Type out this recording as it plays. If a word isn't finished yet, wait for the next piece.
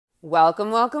Welcome,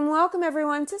 welcome, welcome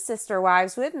everyone to Sister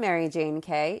Wives with Mary Jane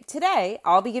K. Today,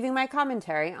 I'll be giving my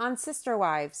commentary on Sister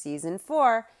Wives Season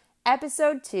 4,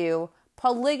 Episode 2,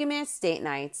 Polygamist Date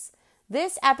Nights.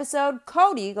 This episode,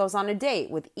 Cody goes on a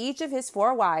date with each of his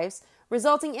 4 wives,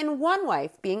 resulting in one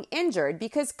wife being injured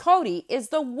because Cody is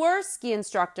the worst ski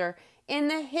instructor in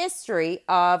the history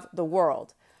of the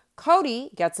world.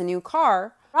 Cody gets a new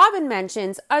car. Robin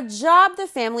mentions a job the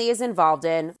family is involved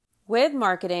in with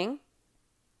marketing.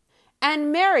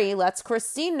 And Mary lets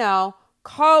Christine know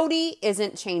Cody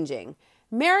isn't changing.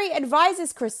 Mary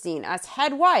advises Christine as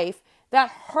head wife that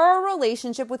her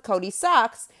relationship with Cody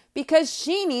sucks because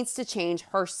she needs to change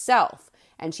herself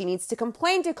and she needs to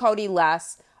complain to Cody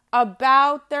less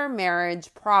about their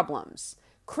marriage problems.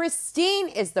 Christine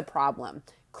is the problem.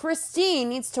 Christine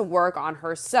needs to work on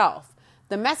herself.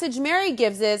 The message Mary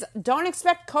gives is, don't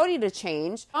expect Cody to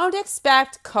change. Don't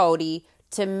expect Cody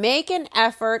to make an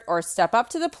effort or step up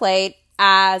to the plate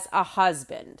as a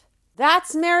husband.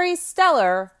 That's Mary's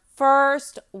stellar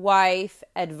first wife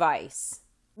advice.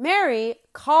 Mary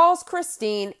calls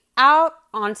Christine out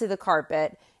onto the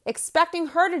carpet, expecting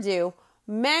her to do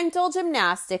mental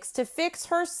gymnastics to fix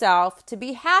herself to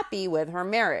be happy with her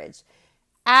marriage.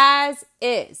 As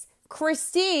is.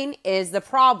 Christine is the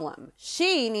problem.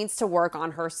 She needs to work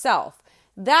on herself.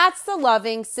 That's the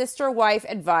loving sister wife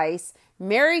advice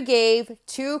Mary gave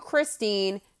to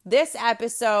Christine this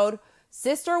episode,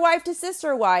 sister wife to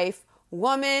sister wife,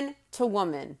 woman to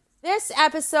woman. This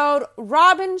episode,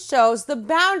 Robin shows the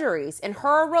boundaries in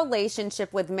her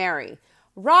relationship with Mary.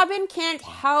 Robin can't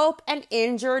help an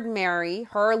injured Mary,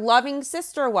 her loving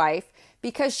sister wife,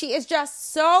 because she is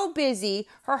just so busy.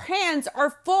 Her hands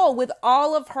are full with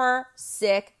all of her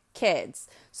sick kids.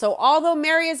 So although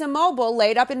Mary is immobile,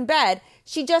 laid up in bed,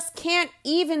 she just can't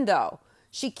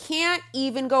She can't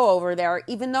even go over there,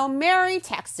 even though Mary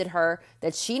texted her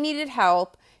that she needed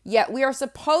help. Yet we are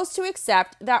supposed to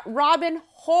accept that Robin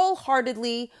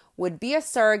wholeheartedly would be a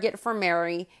surrogate for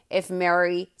Mary if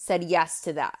Mary said yes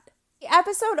to that. The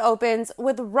episode opens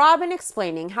with Robin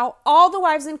explaining how all the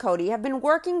wives in Cody have been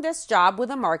working this job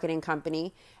with a marketing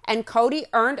company, and Cody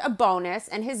earned a bonus,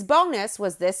 and his bonus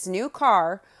was this new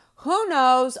car. Who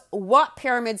knows what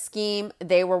pyramid scheme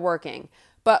they were working?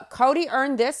 But Cody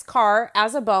earned this car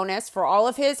as a bonus for all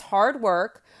of his hard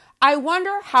work. I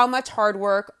wonder how much hard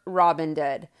work Robin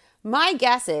did. My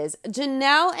guess is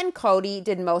Janelle and Cody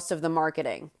did most of the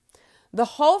marketing. The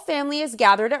whole family is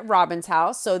gathered at Robin's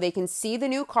house so they can see the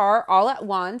new car all at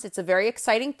once. It's a very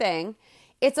exciting thing.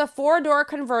 It's a 4-door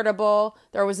convertible.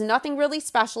 There was nothing really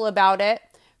special about it.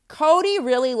 Cody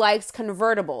really likes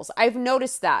convertibles. I've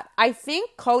noticed that. I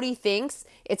think Cody thinks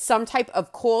it's some type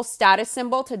of cool status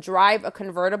symbol to drive a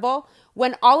convertible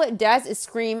when all it does is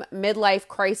scream midlife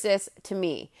crisis to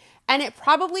me. And it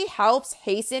probably helps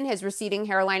hasten his receding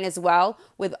hairline as well,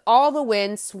 with all the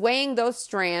wind swaying those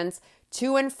strands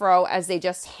to and fro as they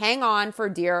just hang on for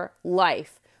dear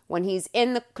life when he's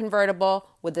in the convertible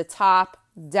with the top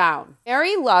down.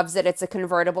 Mary loves that it's a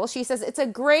convertible. She says it's a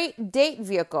great date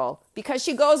vehicle because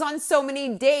she goes on so many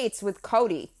dates with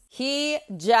Cody. He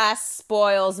just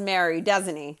spoils Mary,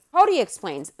 doesn't he? Cody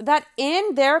explains that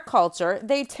in their culture,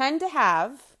 they tend to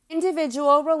have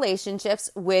individual relationships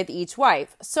with each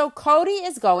wife. So Cody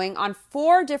is going on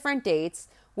 4 different dates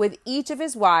with each of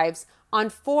his wives on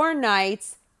 4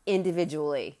 nights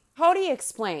individually. Cody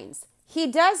explains he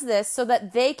does this so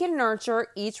that they can nurture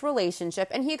each relationship,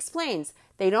 and he explains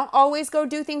they don't always go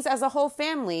do things as a whole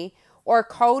family or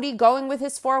Cody going with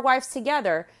his 4 wives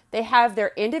together. They have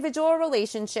their individual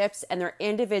relationships and their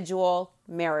individual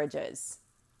marriages.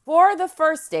 For the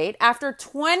first date, after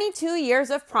 22 years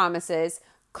of promises,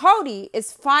 Cody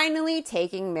is finally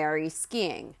taking Mary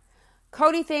skiing.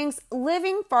 Cody thinks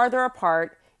living farther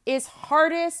apart is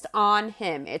hardest on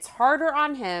him. It's harder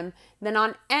on him than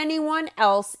on anyone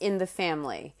else in the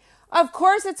family. Of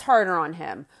course it's harder on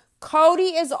him.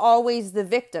 Cody is always the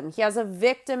victim. He has a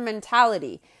victim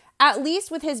mentality, at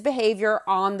least with his behavior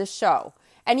on the show.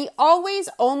 And he always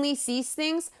only sees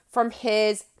things from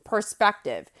his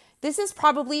perspective. This is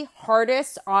probably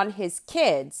hardest on his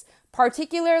kids,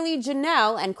 particularly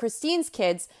Janelle and Christine's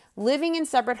kids living in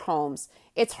separate homes.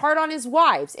 It's hard on his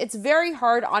wives. It's very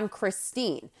hard on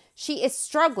Christine. She is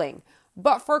struggling.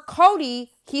 But for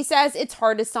Cody, he says it's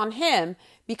hardest on him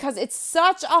because it's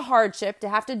such a hardship to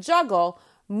have to juggle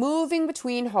moving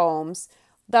between homes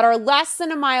that are less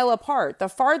than a mile apart. The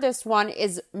farthest one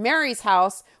is Mary's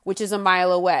house, which is a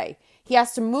mile away. He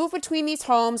has to move between these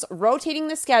homes, rotating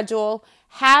the schedule,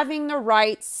 having the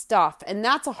right stuff, and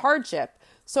that's a hardship.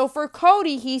 So for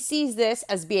Cody, he sees this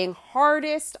as being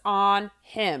hardest on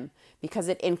him because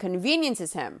it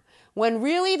inconveniences him. when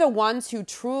really the ones who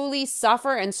truly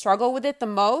suffer and struggle with it the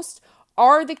most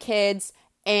are the kids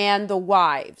and the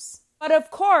wives. But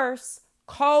of course,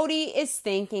 Cody is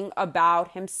thinking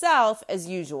about himself as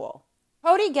usual.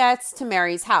 Cody gets to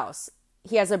Mary's house.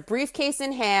 He has a briefcase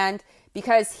in hand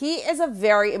because he is a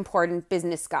very important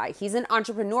business guy. He's an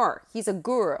entrepreneur. He's a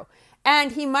guru.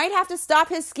 And he might have to stop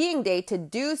his skiing day to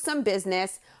do some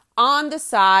business on the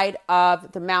side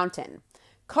of the mountain.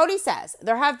 Cody says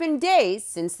there have been days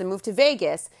since the move to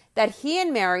Vegas that he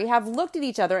and Mary have looked at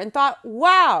each other and thought,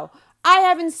 wow, I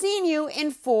haven't seen you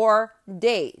in 4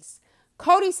 days.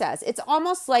 Cody says it's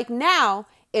almost like now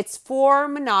it's 4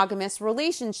 monogamous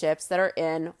relationships that are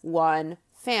in one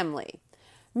family.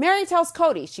 Mary tells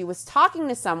Cody she was talking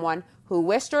to someone who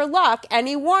wished her luck, and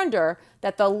he warned her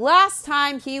that the last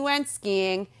time he went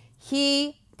skiing,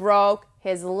 he broke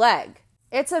his leg.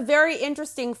 It's a very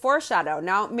interesting foreshadow.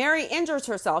 Now, Mary injures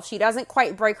herself. She doesn't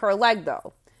quite break her leg,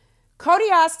 though. Cody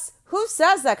asks, who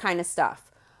says that kind of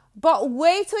stuff? But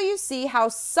wait till you see how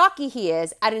sucky he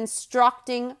is at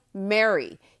instructing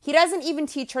Mary. He doesn't even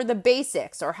teach her the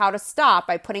basics or how to stop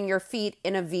by putting your feet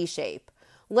in a V shape.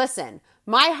 Listen,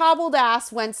 my hobbled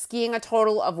ass went skiing a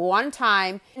total of 1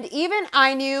 time, and even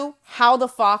I knew how the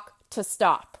fuck to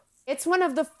stop. It's one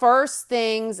of the first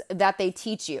things that they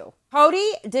teach you.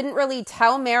 Cody didn't really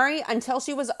tell Mary until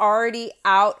she was already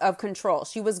out of control.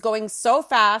 She was going so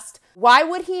fast. Why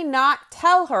would he not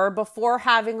tell her before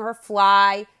having her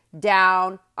fly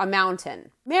down a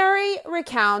mountain? Mary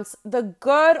recounts the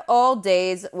good old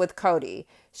days with Cody.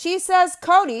 She says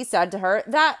Cody said to her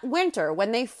that winter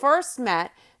when they first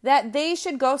met that they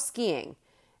should go skiing.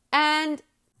 And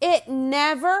it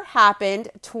never happened.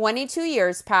 22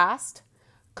 years passed.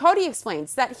 Cody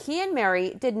explains that he and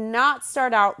Mary did not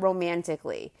start out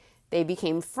romantically. They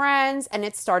became friends, and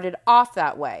it started off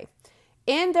that way.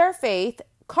 In their faith,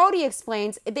 Cody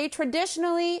explains they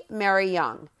traditionally marry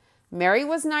young. Mary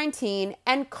was 19,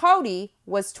 and Cody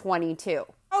was 22.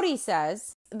 Cody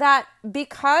says that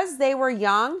because they were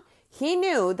young, he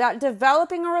knew that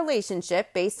developing a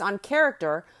relationship based on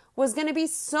character was going to be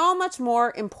so much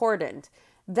more important.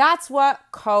 That's what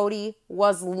Cody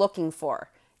was looking for.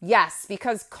 Yes,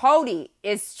 because Cody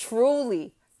is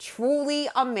truly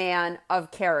a man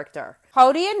of character.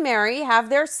 Cody and Mary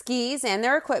have their skis and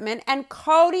their equipment, and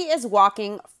Cody is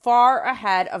walking far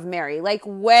ahead of Mary, like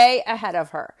way ahead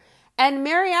of her. And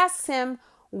Mary asks him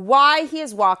why he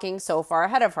is walking so far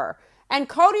ahead of her. And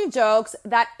Cody jokes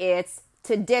that it's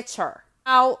to ditch her.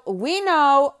 Now, we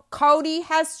know Cody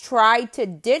has tried to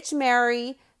ditch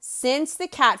Mary since the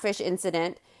catfish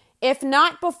incident. If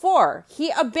not before,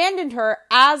 he abandoned her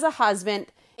as a husband,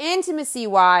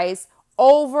 intimacy-wise,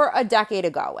 over a decade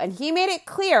ago. And he made it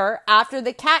clear after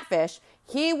the catfish,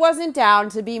 he wasn't down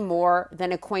to be more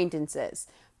than acquaintances.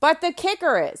 But the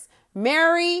kicker is,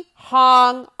 Mary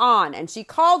hung on, and she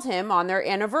called him on their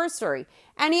anniversary.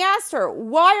 And he asked her,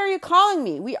 why are you calling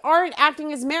me? We aren't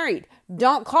acting as married.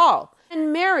 Don't call.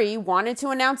 And Mary wanted to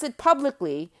announce it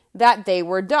publicly that they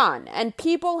were done. And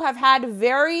people have had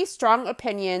very strong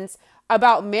opinions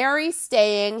about Mary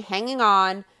staying, hanging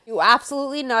on, do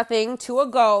absolutely nothing to a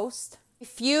ghost,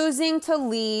 refusing to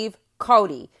leave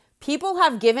Cody. People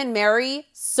have given Mary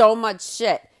so much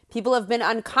shit. People have been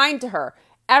unkind to her.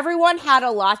 Everyone had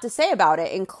a lot to say about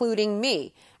it, including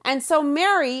me. And so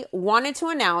Mary wanted to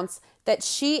announce that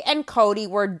she and Cody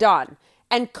were done.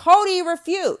 And Cody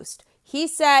refused. He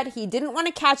said he didn't want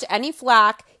to catch any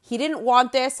flack. He didn't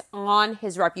want this on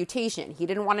his reputation. He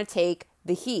didn't want to take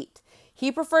the heat.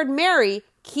 He preferred Mary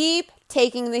keep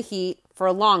taking the heat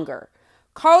for longer.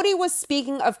 Cody was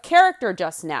speaking of character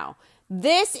just now.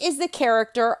 This is the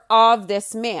character of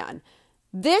this man.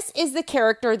 This is the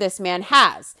character this man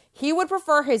has. He would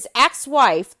prefer his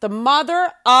ex-wife, the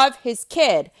mother of his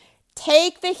kid,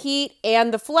 take the heat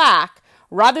and the flack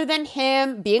rather than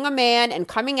him being a man and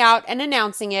coming out and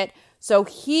announcing it, so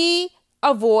he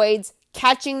avoids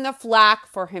catching the flack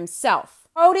for himself.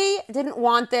 Cody didn't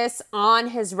want this on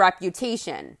his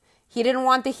reputation. He didn't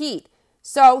want the heat.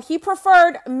 So he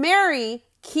preferred Mary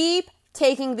keep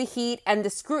taking the heat and the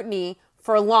scrutiny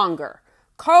for longer.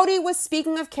 Cody was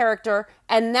speaking of character,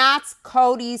 and that's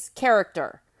Cody's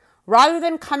character. Rather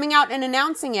than coming out and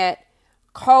announcing it,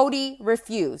 Cody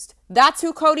refused. That's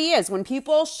who Cody is. When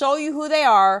people show you who they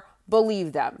are,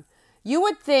 believe them. You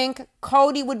would think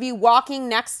Cody would be walking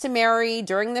next to Mary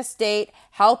during this date,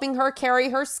 helping her carry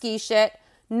her ski shit.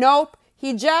 Nope.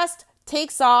 He just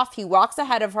takes off. He walks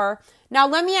ahead of her. Now,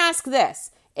 let me ask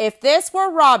this. If this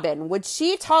were Robin, would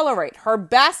she tolerate her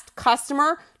best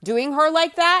customer doing her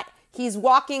like that? He's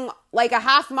walking like a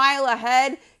half mile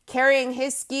ahead, carrying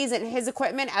his skis and his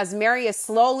equipment as Mary is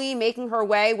slowly making her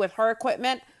way with her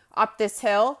equipment up this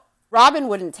hill? Robin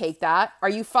wouldn't take that. Are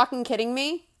you fucking kidding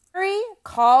me? Mary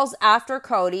calls after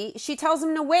Cody. She tells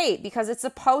him to wait because it's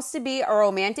supposed to be a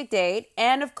romantic date.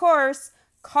 And of course,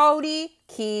 Cody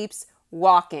keeps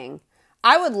walking.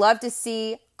 I would love to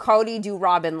see Cody do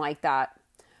Robin like that.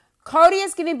 Cody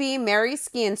is going to be Mary's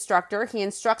ski instructor. He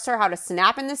instructs her how to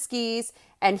snap in the skis,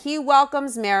 and he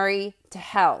welcomes Mary to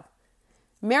hell.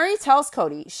 Mary tells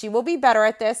Cody she will be better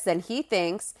at this than he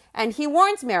thinks, and he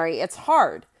warns Mary it's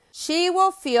hard. She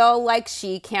will feel like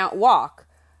she can't walk.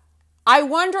 I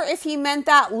wonder if he meant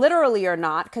that literally or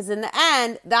not, because in the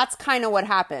end, that's kind of what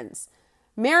happens.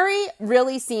 Mary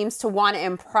really seems to want to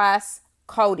impress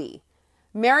Cody.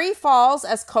 Mary falls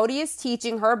as Cody is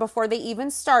teaching her before they even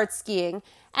start skiing,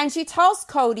 and she tells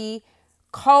Cody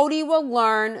will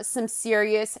learn some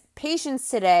serious patience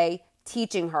today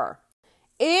teaching her.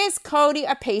 Is Cody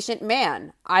a patient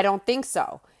man? I don't think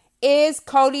so. Is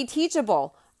Cody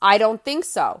teachable? I don't think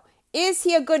so. Is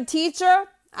he a good teacher?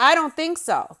 I don't think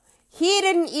so. He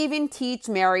didn't even teach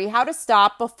Mary how to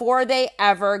stop before they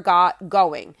ever got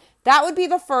going. That would be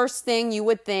the first thing you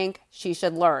would think she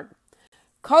should learn.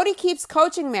 Cody keeps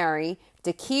coaching Mary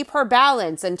to keep her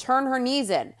balance and turn her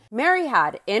knees in. Mary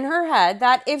had in her head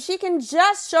that if she can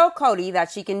just show Cody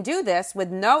that she can do this with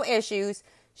no issues,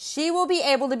 she will be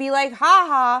able to be like, ha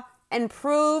ha, and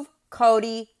prove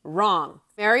Cody wrong.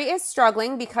 Mary is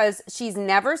struggling because she's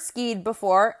never skied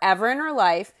before, ever in her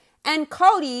life, and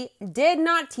Cody did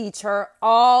not teach her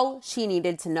all she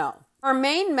needed to know. Her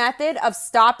main method of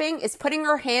stopping is putting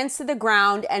her hands to the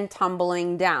ground and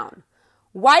tumbling down.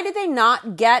 Why did they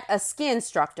not get a ski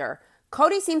instructor?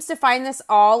 Cody seems to find this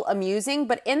all amusing,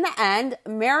 but in the end,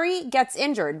 Mary gets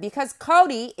injured because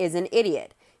Cody is an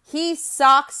idiot. He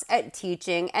sucks at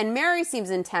teaching, and Mary seems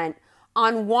intent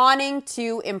on wanting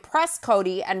to impress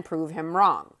Cody and prove him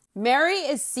wrong. Mary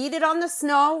is seated on the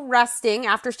snow, resting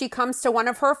after she comes to one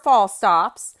of her fall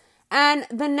stops, and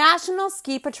the National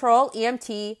Ski Patrol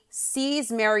EMT sees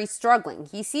Mary struggling.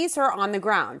 He sees her on the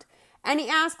ground, and he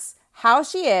asks how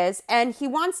she is, and he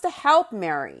wants to help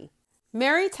Mary.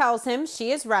 Mary tells him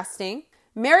she is resting.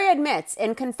 Mary admits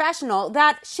in confessional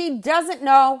that she doesn't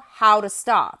know how to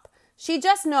stop. She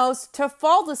just knows to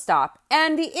fall to stop,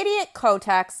 and the idiot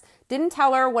Kotex didn't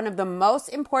tell her one of the most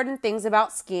important things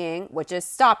about skiing, which is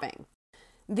stopping.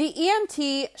 The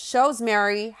EMT shows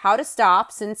Mary how to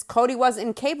stop since Cody was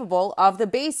incapable of the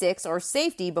basics or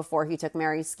safety before he took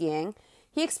Mary skiing.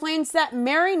 He explains that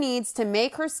Mary needs to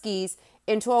make her skis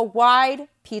into a wide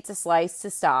pizza slice to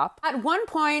stop. At one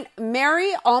point,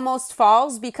 Mary almost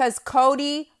falls because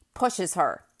Cody pushes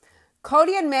her.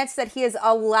 Cody admits that he is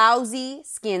a lousy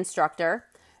ski instructor.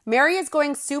 Mary is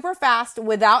going super fast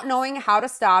without knowing how to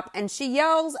stop, and she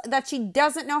yells that she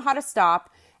doesn't know how to stop,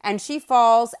 and she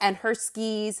falls and her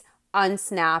skis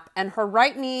unsnap, and her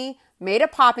right knee made a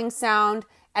popping sound,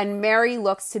 and Mary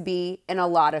looks to be in a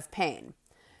lot of pain.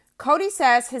 Cody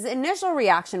says his initial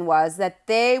reaction was that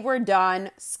they were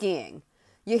done skiing.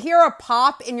 You hear a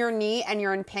pop in your knee and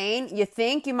you're in pain, you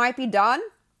think you might be done?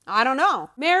 I don't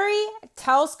know. Mary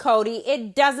tells Cody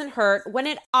it doesn't hurt when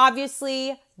it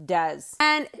obviously does.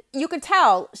 And you could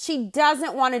tell she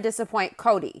doesn't want to disappoint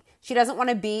Cody. She doesn't want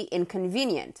to be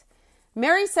inconvenient.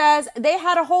 Mary says they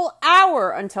had a whole hour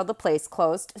until the place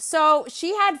closed, so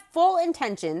she had full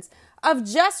intentions of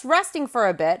just resting for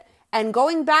a bit and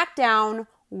going back down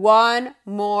one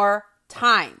more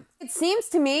time. It seems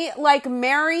to me like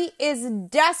Mary is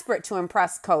desperate to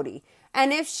impress Cody.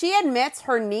 And if she admits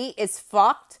her knee is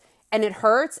fucked and it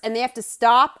hurts and they have to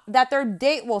stop, that their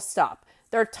date will stop.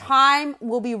 Their time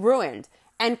will be ruined.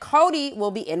 And Cody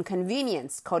will be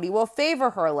inconvenienced. Cody will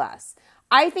favor her less.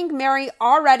 I think Mary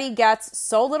already gets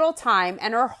so little time,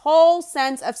 and her whole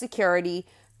sense of security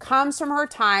comes from her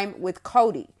time with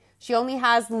Cody. She only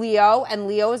has Leo, and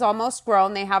Leo is almost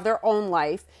grown. They have their own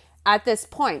life at this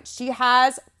point. She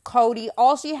has Cody.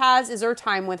 All she has is her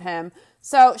time with him.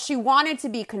 So she wanted to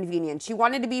be convenient. She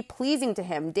wanted to be pleasing to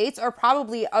him. Dates are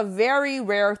probably a very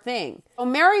rare thing. So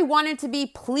Mary wanted to be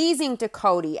pleasing to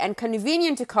Cody and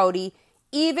convenient to Cody,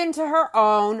 even to her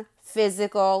own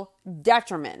physical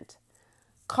detriment.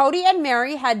 Cody and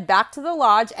Mary head back to the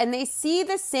lodge, and they see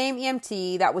the same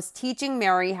EMT that was teaching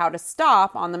Mary how to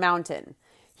stop on the mountain.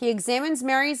 He examines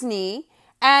Mary's knee,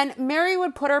 and Mary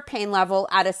would put her pain level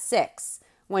at a 6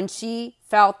 when she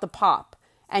felt the pop.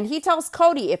 And he tells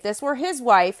Cody if this were his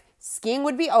wife, skiing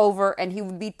would be over and he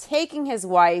would be taking his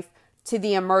wife to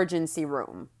the emergency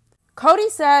room. Cody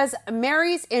says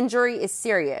Mary's injury is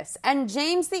serious, and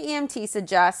James the EMT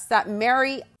suggests that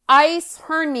Mary ice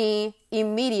her knee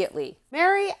immediately.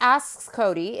 Mary asks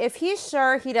Cody if he's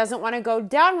sure he doesn't want to go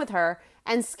down with her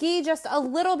and ski just a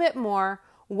little bit more,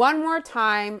 one more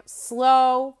time,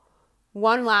 slow,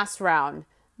 one last round.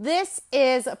 This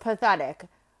is pathetic.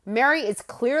 Mary is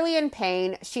clearly in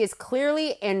pain. She is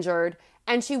clearly injured,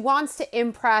 and she wants to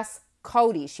impress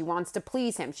Cody. She wants to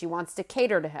please him. She wants to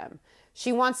cater to him.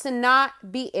 She wants to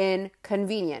not be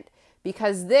inconvenient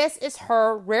because this is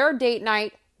her rare date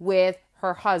night with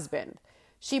her husband.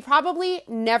 She probably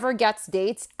never gets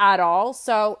dates at all.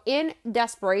 So in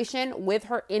desperation with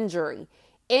her injury,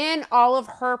 in all of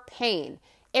her pain,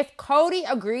 if Cody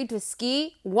agreed to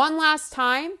ski one last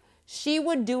time, she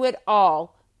would do it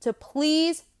all to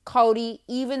please Cody,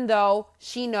 even though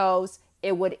she knows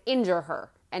it would injure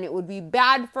her and it would be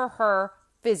bad for her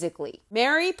physically.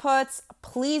 Mary puts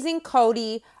pleasing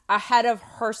Cody ahead of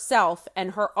herself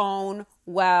and her own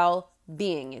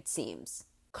well-being, it seems.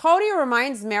 Cody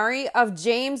reminds Mary of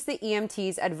James the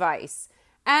EMT's advice,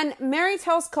 and Mary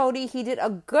tells Cody he did a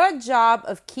good job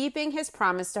of keeping his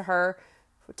promise to her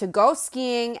to go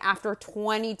skiing after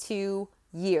 22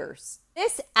 years.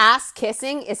 This ass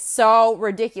kissing is so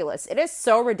ridiculous. It is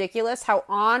so ridiculous how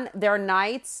on their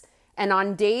nights and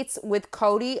on dates with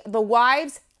Cody, the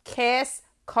wives kiss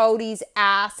Cody's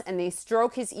ass and they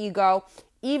stroke his ego,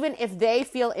 even if they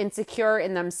feel insecure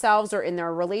in themselves or in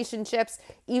their relationships,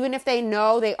 even if they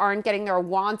know they aren't getting their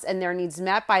wants and their needs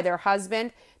met by their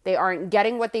husband, they aren't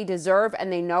getting what they deserve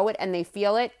and they know it and they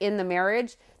feel it in the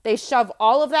marriage. They shove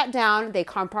all of that down, they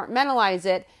compartmentalize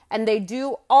it, and they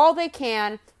do all they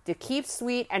can to keep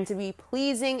sweet and to be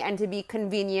pleasing and to be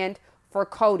convenient for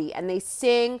Cody. And they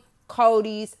sing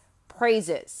Cody's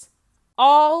praises.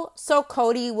 All so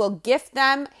Cody will gift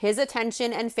them his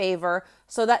attention and favor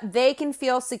so that they can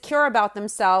feel secure about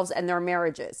themselves and their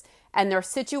marriages and their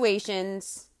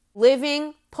situations,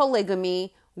 living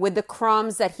polygamy with the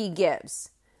crumbs that he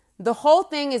gives. The whole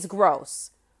thing is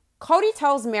gross. Cody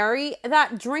tells Mary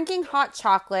that drinking hot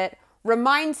chocolate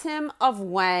reminds him of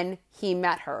when he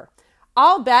met her.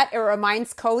 I'll bet it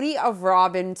reminds Cody of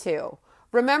Robin too.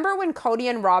 Remember when Cody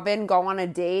and Robin go on a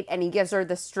date and he gives her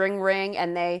the string ring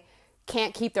and they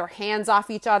can't keep their hands off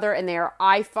each other and they are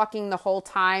eye fucking the whole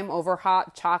time over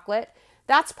hot chocolate?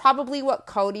 That's probably what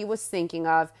Cody was thinking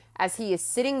of as he is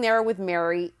sitting there with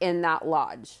Mary in that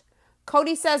lodge.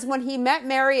 Cody says when he met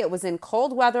Mary, it was in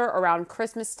cold weather around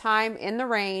Christmas time in the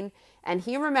rain, and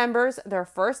he remembers their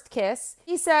first kiss.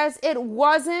 He says it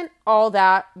wasn't all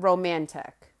that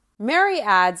romantic. Mary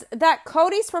adds that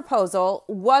Cody's proposal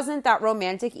wasn't that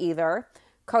romantic either.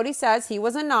 Cody says he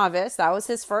was a novice. That was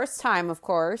his first time, of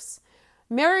course.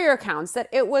 Mary recounts that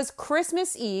it was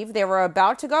Christmas Eve. They were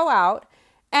about to go out,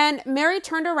 and Mary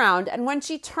turned around, and when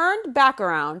she turned back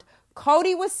around,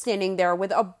 Cody was standing there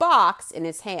with a box in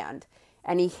his hand,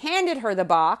 and he handed her the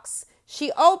box.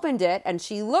 She opened it, and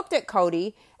she looked at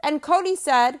Cody, and Cody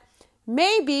said,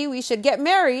 "Maybe we should get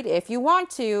married if you want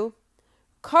to."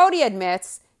 Cody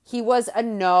admits he was a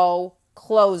no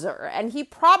closer, and he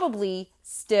probably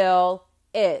still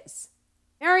is.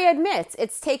 Mary admits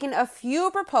it's taken a few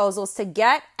proposals to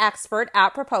get expert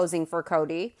at proposing for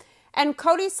Cody, and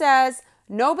Cody says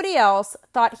nobody else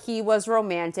thought he was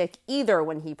romantic either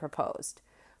when he proposed.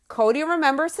 Cody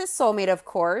remembers his soulmate, of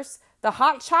course. The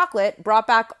hot chocolate brought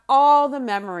back all the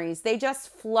memories. They just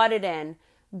flooded in.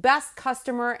 Best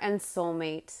customer and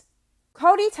soulmate.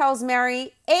 Cody tells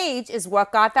Mary age is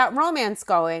what got that romance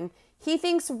going. He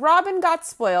thinks Robin got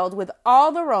spoiled with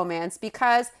all the romance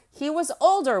because he was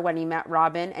older when he met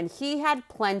Robin and he had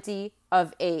plenty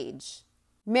of age.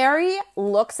 Mary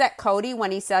looks at Cody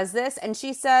when he says this and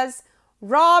she says,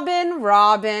 "Robin,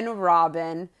 Robin,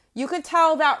 Robin." You could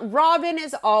tell that Robin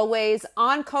is always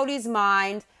on Cody's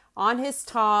mind, on his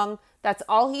tongue. That's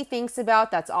all he thinks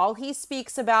about. That's all he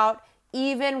speaks about,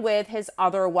 even with his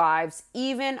other wives,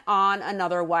 even on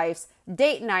another wife's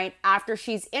date night after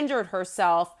she's injured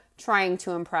herself trying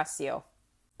to impress you.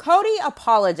 Cody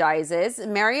apologizes.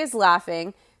 Mary is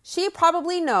laughing. She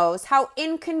probably knows how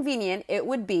inconvenient it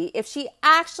would be if she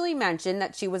actually mentioned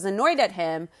that she was annoyed at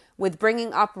him with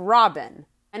bringing up Robin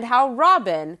and how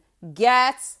Robin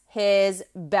gets his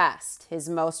best, his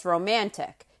most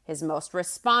romantic, his most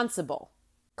responsible.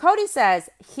 Cody says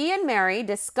he and Mary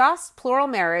discussed plural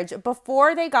marriage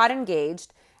before they got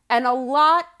engaged and a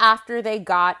lot after they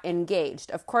got engaged.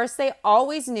 Of course, they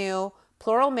always knew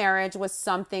plural marriage was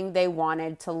something they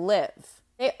wanted to live.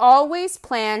 They always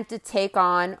planned to take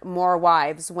on more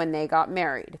wives when they got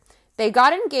married. They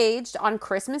got engaged on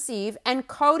Christmas Eve, and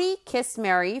Cody kissed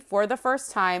Mary for the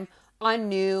first time on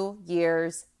New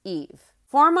Year's Eve.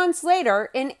 4 months later,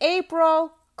 in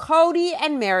April, Cody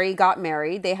and Mary got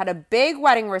married. They had a big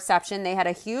wedding reception. They had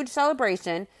a huge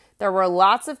celebration. There were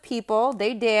lots of people.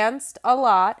 They danced a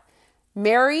lot.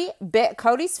 Mary bit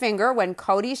Cody's finger when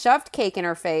Cody shoved cake in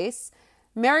her face.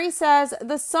 Mary says,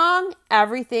 the song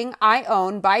Everything I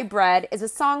Own by Bread is a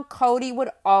song Cody would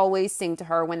always sing to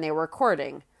her when they were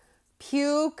courting.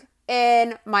 Puke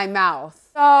in my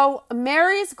mouth. So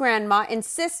Mary's grandma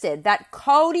insisted that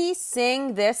Cody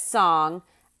sing this song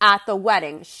at the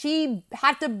wedding. She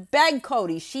had to beg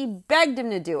Cody. She begged him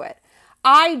to do it.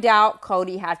 I doubt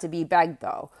Cody had to be begged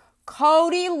though.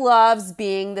 Cody loves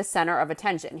being the center of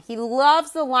attention. He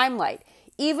loves the limelight,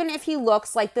 even if he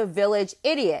looks like the village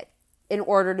idiot. In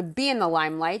order to be in the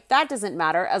limelight, that doesn't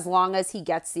matter as long as he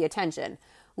gets the attention.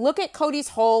 Look at Cody's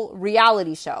whole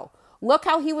reality show. Look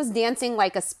how he was dancing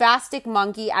like a spastic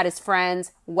monkey at his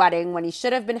friend's wedding when he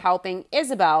should have been helping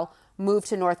Isabel move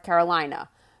to North Carolina.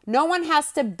 No one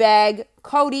has to beg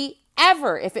Cody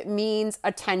ever if it means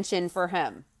attention for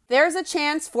him. There's a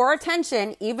chance for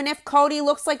attention, even if Cody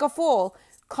looks like a fool.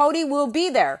 Cody will be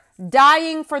there,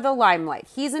 dying for the limelight.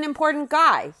 He's an important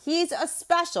guy. He's a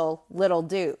special little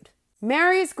dude.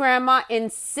 Mary's grandma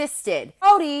insisted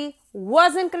Cody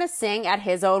wasn't going to sing at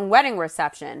his own wedding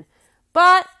reception.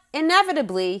 But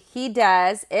inevitably, he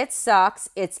does. It sucks.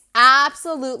 It's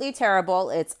absolutely terrible.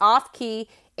 It's off-key.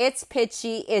 It's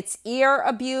pitchy. It's ear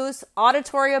abuse,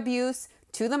 auditory abuse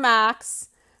to the max.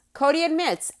 Cody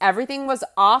admits everything was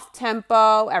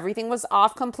off-tempo. Everything was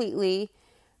off completely.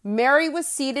 Mary was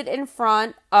seated in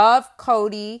front of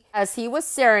Cody as he was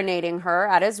serenading her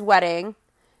at his wedding.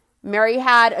 Mary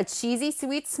had a cheesy,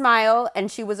 sweet smile,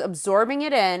 and she was absorbing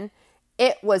it in.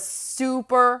 It was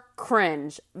super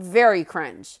cringe, very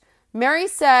cringe. Mary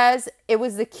says it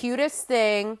was the cutest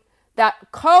thing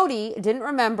that Cody didn't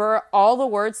remember all the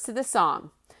words to the song.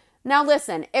 Now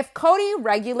listen, if Cody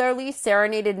regularly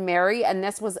serenaded Mary and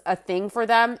this was a thing for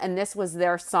them and this was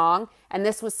their song and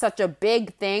this was such a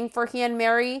big thing for he and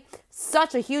Mary,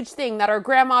 such a huge thing that her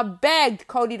grandma begged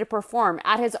Cody to perform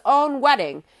at his own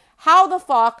wedding, how the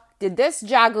fuck did this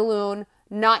jagaloon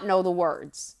not know the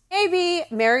words? Maybe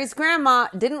Mary's grandma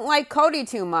didn't like Cody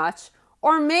too much,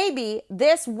 or maybe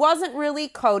this wasn't really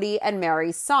Cody and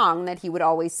Mary's song that he would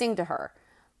always sing to her.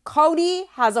 Cody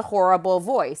has a horrible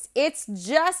voice. It's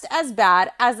just as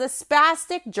bad as the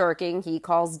spastic jerking he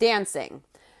calls dancing.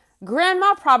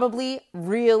 Grandma probably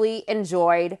really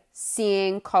enjoyed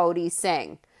seeing Cody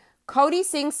sing. Cody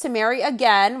sings to Mary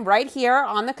again right here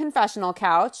on the confessional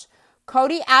couch.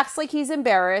 Cody acts like he's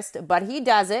embarrassed, but he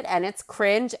does it, and it's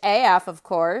cringe AF, of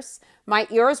course. My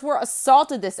ears were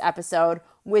assaulted this episode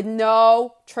with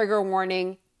no trigger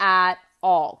warning at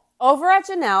all. Over at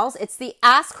Janelle's, it's the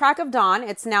ass crack of dawn.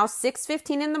 It's now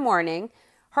 6:15 in the morning.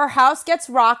 Her house gets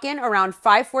rockin' around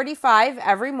 5:45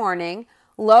 every morning.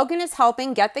 Logan is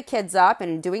helping get the kids up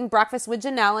and doing breakfast with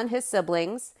Janelle and his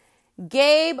siblings.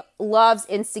 Gabe loves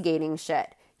instigating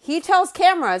shit. He tells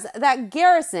cameras that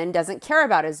Garrison doesn't care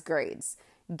about his grades.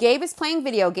 Gabe is playing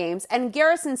video games, and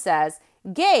Garrison says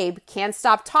Gabe can't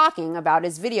stop talking about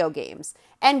his video games.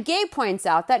 And Gabe points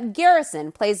out that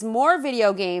Garrison plays more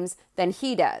video games than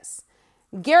he does.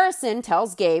 Garrison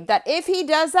tells Gabe that if he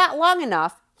does that long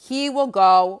enough, he will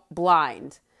go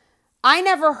blind. I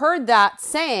never heard that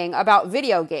saying about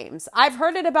video games. I've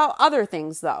heard it about other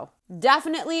things, though.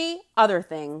 Definitely other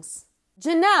things.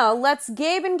 Janelle lets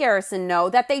Gabe and Garrison know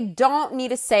that they don't need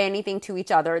to say anything to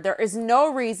each other. There is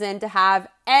no reason to have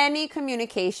any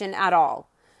communication at all.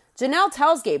 Janelle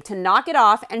tells Gabe to knock it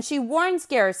off, and she warns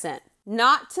Garrison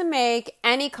not to make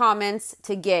any comments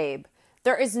to Gabe.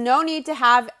 There is no need to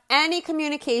have any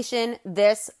communication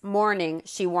this morning,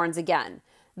 she warns again.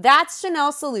 That's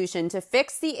Janelle's solution to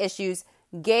fix the issues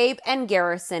Gabe and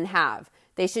Garrison have.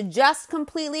 They should just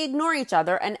completely ignore each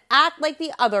other and act like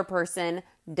the other person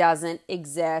doesn't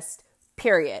exist,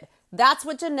 period. That's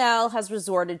what Janelle has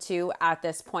resorted to at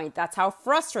this point. That's how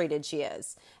frustrated she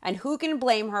is. And who can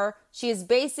blame her? She is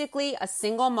basically a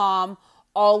single mom,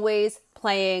 always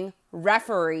playing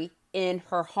referee in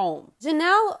her home.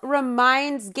 Janelle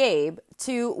reminds Gabe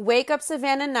to wake up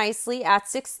Savannah nicely at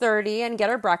 6:30 and get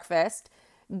her breakfast.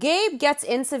 Gabe gets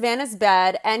in Savannah's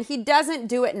bed and he doesn't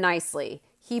do it nicely.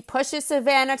 He pushes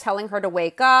Savannah, telling her to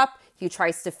wake up. He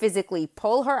tries to physically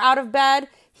pull her out of bed.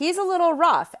 He's a little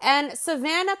rough, and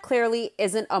Savannah clearly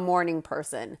isn't a morning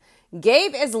person.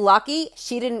 Gabe is lucky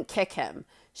she didn't kick him.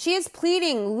 She is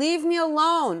pleading, leave me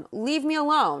alone, leave me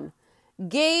alone.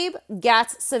 Gabe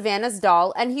gets Savannah's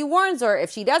doll, and he warns her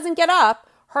if she doesn't get up,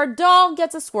 her doll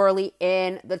gets a swirly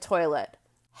in the toilet.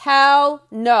 Hell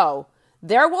no.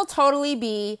 There will totally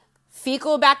be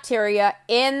fecal bacteria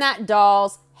in that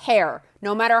doll's hair,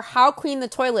 no matter how clean the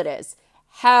toilet is.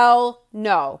 Hell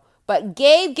no. But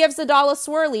Gabe gives the doll a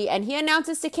swirly and he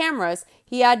announces to cameras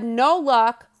he had no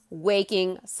luck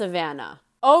waking Savannah.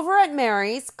 Over at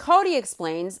Mary's, Cody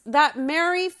explains that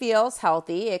Mary feels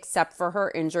healthy except for her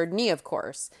injured knee, of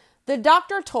course. The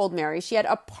doctor told Mary she had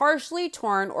a partially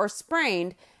torn or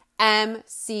sprained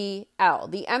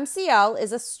MCL. The MCL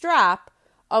is a strap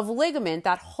of ligament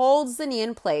that holds the knee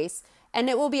in place, and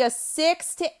it will be a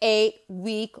 6 to 8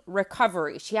 week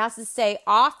recovery. She has to stay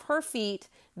off her feet.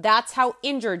 That's how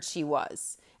injured she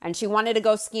was. And she wanted to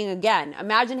go skiing again.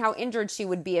 Imagine how injured she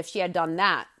would be if she had done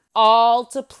that. All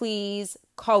to please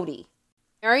Cody.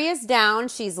 Mary is down.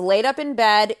 She's laid up in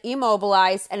bed,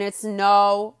 immobilized, and it's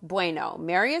no bueno.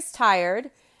 Mary is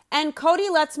tired, and Cody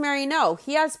lets Mary know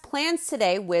he has plans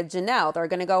today with Janelle. They're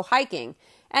going to go hiking,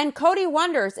 and Cody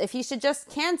wonders if he should just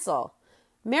cancel.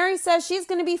 Mary says she's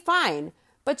going to be fine,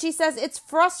 but she says it's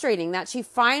frustrating that she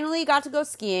finally got to go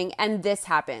skiing and this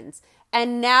happens,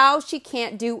 and now she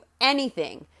can't do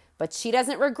anything. But she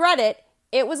doesn't regret it.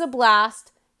 It was a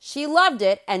blast. She loved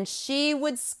it, and she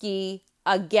would ski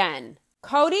again.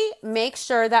 Cody makes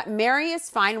sure that Mary is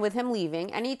fine with him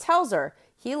leaving, and he tells her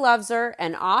he loves her,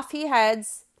 and off he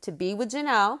heads to be with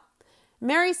Janelle.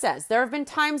 Mary says there have been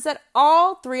times that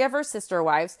all three of her sister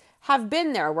wives have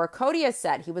been there where Cody has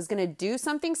said he was going to do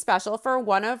something special for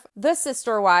one of the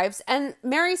sister wives, and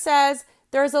Mary says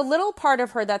there's a little part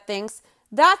of her that thinks,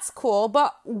 that's cool,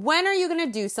 but when are you going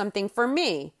to do something for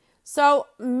me? So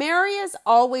Mary is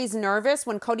always nervous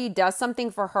when Cody does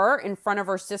something for her in front of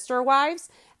her sister wives,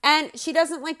 and she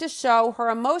doesn't like to show her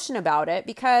emotion about it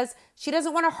because she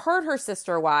doesn't want to hurt her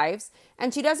sister wives,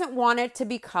 and she doesn't want it to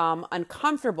become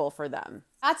uncomfortable for them.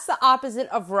 That's the opposite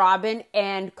of Robin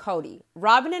and Cody.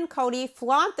 Robin and Cody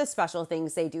flaunt the special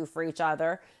things they do for each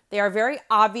other. They are very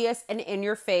obvious and in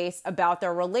your face about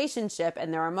their relationship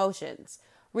and their emotions,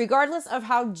 regardless of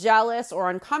how jealous or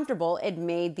uncomfortable it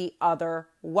made the other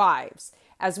wives.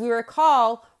 As we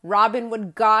recall, Robin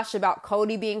would gush about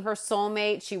Cody being her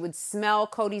soulmate. She would smell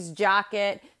Cody's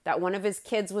jacket that one of his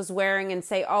kids was wearing and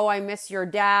say, oh, I miss your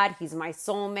dad. He's my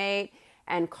soulmate.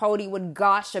 And Cody would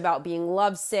gush about being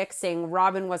lovesick, saying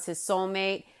Robin was his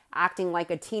soulmate, acting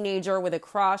like a teenager with a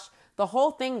crush. The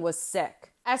whole thing was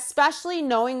sick, especially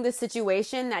knowing the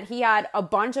situation that he had a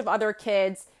bunch of other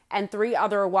kids and 3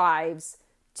 other wives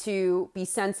to be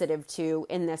sensitive to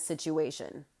in this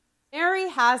situation. Mary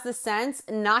has the sense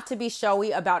not to be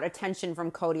showy about attention from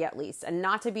Cody at least, and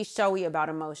not to be showy about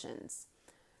emotions.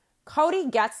 Cody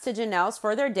gets to Janelle's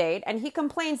for their date, and he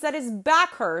complains that his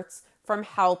back hurts from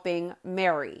helping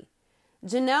Mary.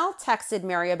 Janelle texted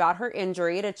Mary about her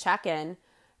injury to check in.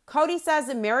 Cody says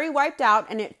that Mary wiped out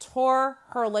and it tore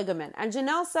her ligament. And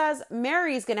Janelle says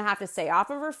Mary's going to have to stay off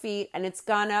of her feet and it's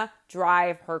going to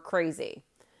drive her crazy.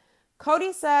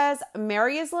 Cody says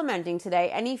Mary is lamenting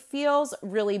today and he feels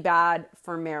really bad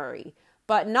for Mary,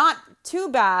 but not too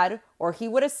bad or he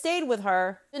would have stayed with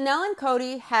her. Janelle and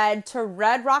Cody head to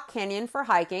Red Rock Canyon for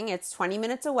hiking. It's 20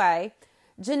 minutes away.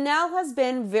 Janelle has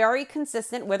been very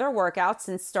consistent with her workouts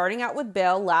since starting out with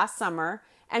Bill last summer,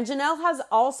 and Janelle has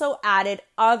also added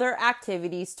other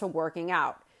activities to working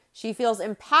out. She feels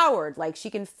empowered, like she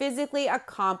can physically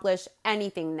accomplish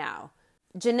anything now.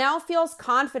 Janelle feels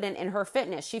confident in her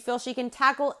fitness. She feels she can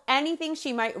tackle anything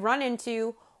she might run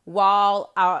into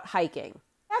while out hiking.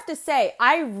 I have to say,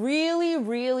 I really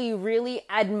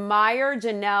admire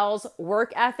Janelle's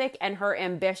work ethic and her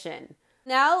ambition.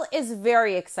 Janelle is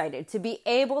very excited to be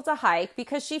able to hike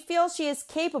because she feels she is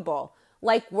capable,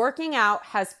 like working out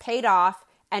has paid off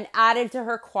and added to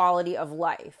her quality of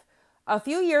life. A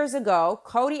few years ago,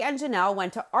 Cody and Janelle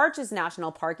went to Arches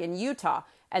National Park in Utah,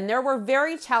 and there were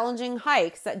very challenging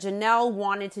hikes that Janelle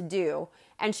wanted to do,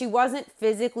 and she wasn't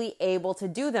physically able to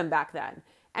do them back then.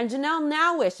 And Janelle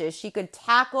now wishes she could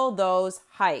tackle those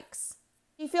hikes.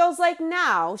 She feels like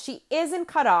now she isn't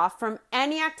cut off from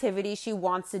any activity she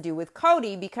wants to do with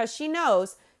Cody because she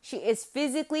knows she is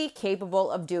physically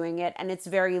capable of doing it, and it's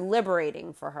very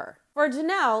liberating for her. For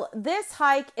Janelle, this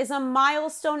hike is a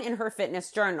milestone in her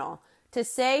fitness journal to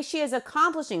say she is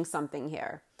accomplishing something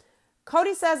here.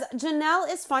 Cody says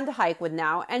Janelle is fun to hike with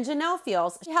now, and Janelle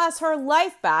feels she has her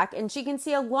life back and she can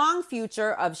see a long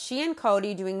future of she and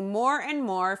Cody doing more and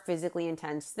more physically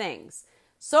intense things.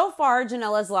 So far,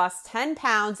 Janelle has lost 10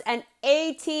 pounds and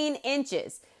 18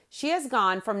 inches. She has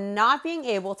gone from not being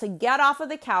able to get off of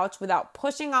the couch without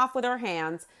pushing off with her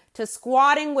hands to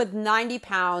squatting with 90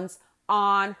 pounds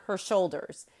on her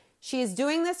shoulders. She is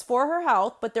doing this for her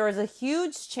health, but there is a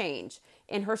huge change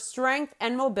in her strength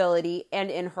and mobility and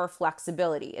in her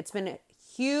flexibility. It's been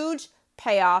huge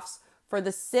payoffs for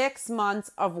the 6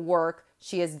 months of work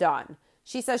she has done.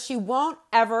 She says she won't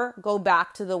ever go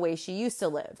back to the way she used to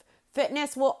live.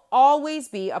 Fitness will always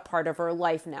be a part of her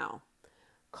life now.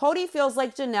 Cody feels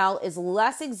like Janelle is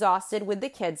less exhausted with the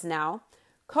kids now.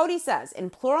 Cody says, in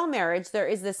plural marriage, there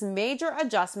is this major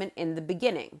adjustment in the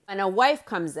beginning. And a wife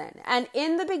comes in. And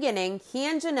in the beginning, he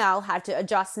and Janelle had to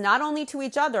adjust not only to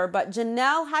each other, but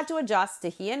Janelle had to adjust to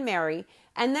he and Mary.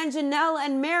 And then Janelle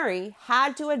and Mary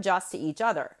had to adjust to each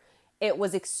other. It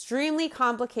was extremely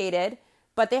complicated,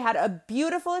 but they had a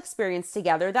beautiful experience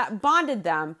together that bonded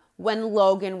them when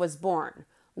Logan was born.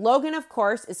 Logan, of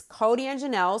course, is Cody and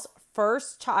Janelle's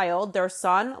first child, their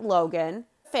son, Logan,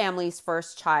 family's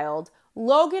first child.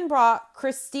 Logan brought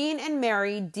Christine and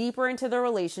Mary deeper into the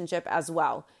relationship as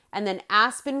well. And then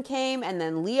Aspen came, and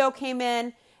then Leo came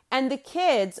in, and the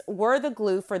kids were the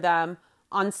glue for them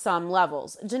on some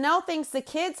levels. Janelle thinks the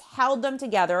kids held them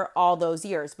together all those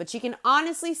years, but she can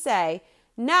honestly say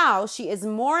now she is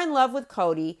more in love with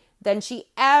Cody than she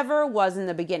ever was in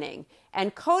the beginning.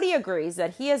 And Cody agrees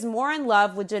that he is more in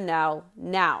love with Janelle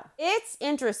now. It's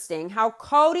interesting how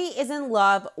Cody is in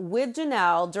love with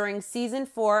Janelle during season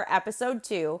 4, episode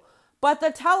 2, but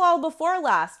the tell-all before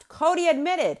last, Cody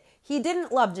admitted he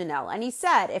didn't love Janelle, and he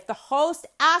said if the host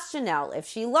asked Janelle if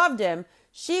she loved him,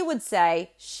 she would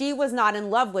say she was not in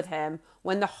love with him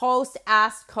when the host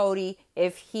asked Cody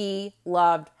if he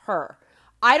loved her.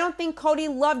 I don't think Cody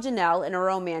loved Janelle in a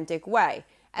romantic way,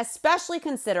 especially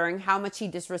considering how much he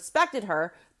disrespected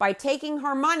her by taking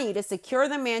her money to secure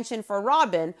the mansion for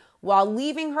Robin while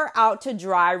leaving her out to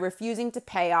dry, refusing to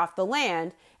pay off the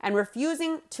land, and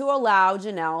refusing to allow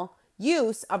Janelle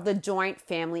use of the joint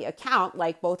family account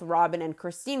like both Robin and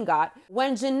Christine got,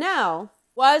 when Janelle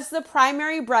was the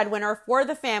primary breadwinner for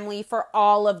the family for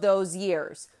all of those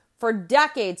years, for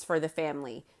decades for the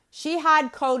family. She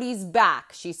had Cody's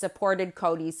back. She supported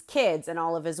Cody's kids and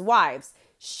all of his wives.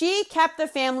 She kept the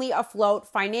family afloat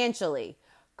financially.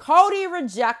 Cody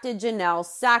rejected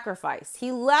Janelle's sacrifice.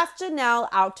 He left Janelle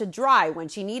out to dry when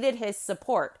she needed his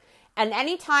support. And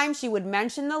anytime she would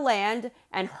mention the land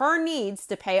and her needs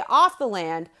to pay off the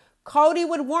land, Cody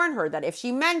would warn her that if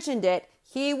she mentioned it,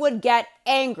 he would get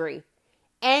angry.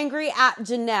 Angry at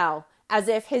Janelle, as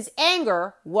if his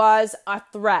anger was a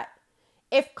threat.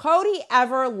 If Cody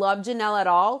ever loved Janelle at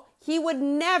all, he would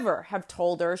never have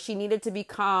told her she needed to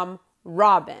become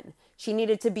Robin. She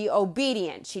needed to be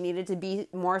obedient. She needed to be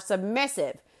more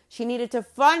submissive. She needed to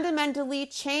fundamentally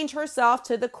change herself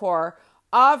to the core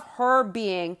of her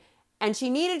being, and she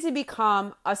needed to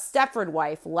become a Stepford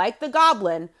wife like the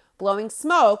Goblin, blowing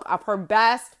smoke up her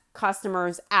best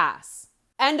customer's ass.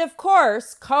 And of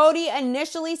course, Cody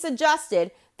initially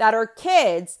suggested that her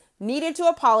kids needed to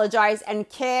apologize and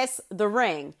kiss the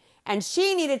ring, and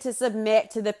she needed to submit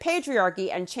to the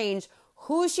patriarchy and change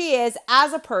who she is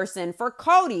as a person for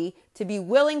Cody to be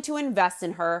willing to invest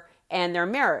in her and their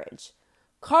marriage.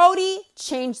 Cody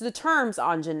changed the terms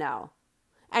on Janelle.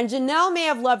 And Janelle may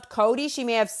have loved Cody. She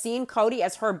may have seen Cody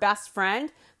as her best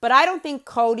friend, but I don't think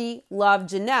Cody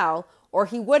loved Janelle, or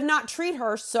he would not treat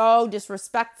her so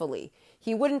disrespectfully.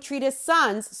 He wouldn't treat his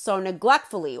sons so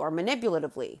neglectfully or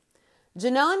manipulatively.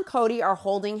 Janelle and Cody are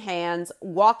holding hands,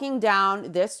 walking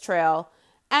down this trail,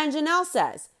 and Janelle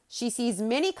says she sees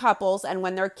many couples, and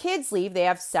when their kids leave, they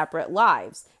have separate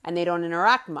lives, and they don't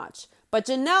interact much. But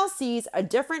Janelle sees a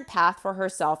different path for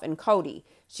herself and Cody.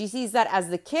 She sees that as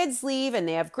the kids leave and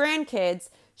they have grandkids,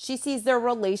 she sees their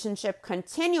relationship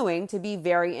continuing to be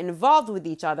very involved with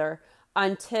each other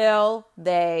until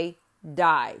they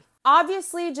die.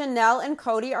 Obviously, Janelle and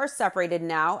Cody are separated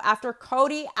now after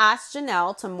Cody asked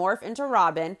Janelle to morph into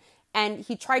Robin, and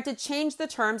he tried to change the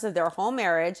terms of their whole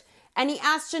marriage, and he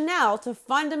asked Janelle to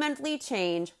fundamentally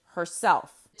change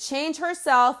herself. Change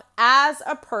herself as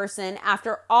a person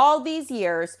after all these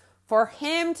years for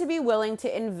him to be willing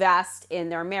to invest in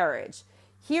their marriage.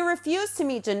 He refused to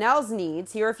meet Janelle's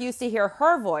needs. He refused to hear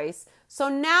her voice. So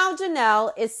now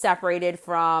Janelle is separated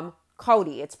from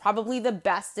Cody. It's probably the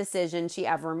best decision she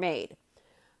ever made.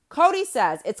 Cody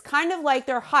says it's kind of like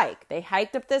their hike. They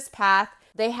hiked up this path.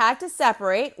 They had to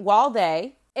separate while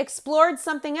they explored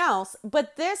something else,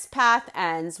 but this path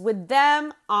ends with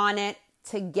them on it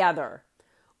together.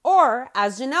 Or,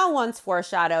 as Janelle once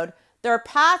foreshadowed, their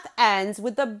path ends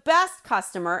with the best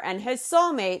customer and his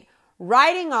soulmate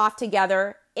riding off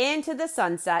together into the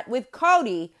sunset with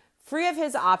Cody free of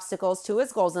his obstacles to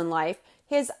his goals in life,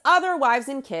 his other wives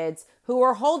and kids who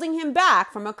were holding him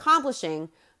back from accomplishing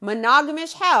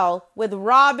monogamish hell with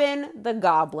Robin the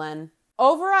Goblin.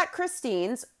 Over at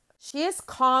Christine's, she is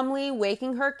calmly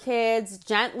waking her kids,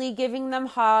 gently giving them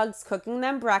hugs, cooking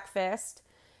them breakfast.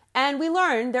 And we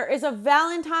learned there is a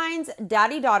Valentine's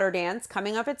daddy-daughter dance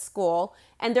coming up at school,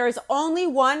 and there is only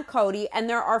one Cody, and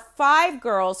there are 5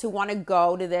 girls who want to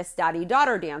go to this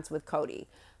daddy-daughter dance with Cody.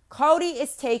 Cody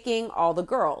is taking all the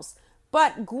girls,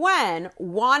 but Gwen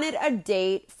wanted a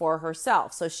date for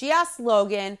herself. So she asked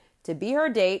Logan to be her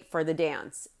date for the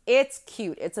dance. It's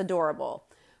cute. It's adorable.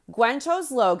 Gwen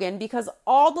chose Logan because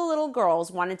all the little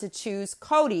girls wanted to choose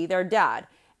Cody, their dad.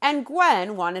 And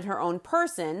Gwen wanted her own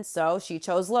person, so she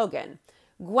chose Logan.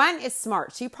 Gwen is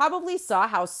smart. She probably saw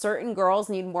how certain girls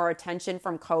need more attention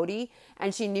from Cody,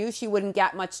 and she knew she wouldn't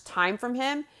get much time from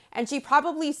him. And she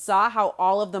probably saw how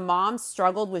all of the moms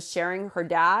struggled with sharing her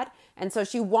dad, and so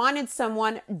she wanted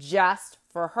someone just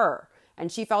for her.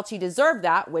 And she felt she deserved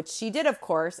that, which she did, of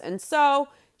course. And so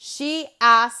she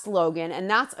asked Logan, and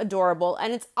that's adorable.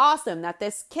 And it's awesome that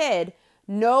this kid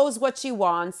knows what she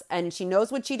wants and she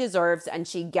knows what she deserves and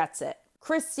she gets it.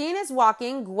 Christine is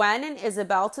walking Gwen and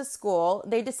Isabel to school.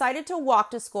 They decided to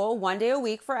walk to school 1 day a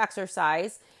week for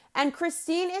exercise. And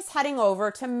Christine is heading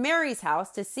over to Mary's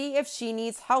house to see if she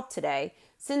needs help today,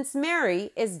 since Mary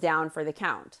is down for the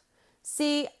count.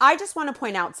 See, I just want to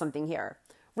point out something here.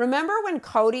 Remember when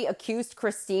Cody accused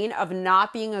Christine of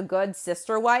not being a good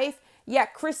sister wife?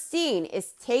 Yet Christine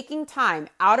is taking time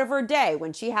out of her day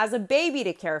when she has a baby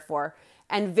to care for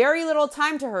and very little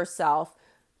time to herself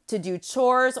to do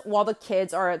chores while the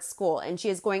kids are at school. And she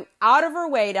is going out of her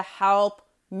way to help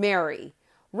Mary.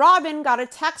 Robin got a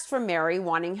text from Mary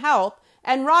wanting help,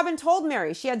 and Robin told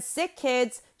Mary she had sick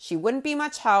kids, she wouldn't be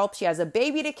much help, she has a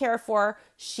baby to care for,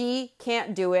 she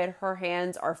can't do it, her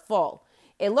hands are full.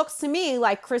 It looks to me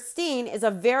like Christine is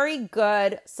a very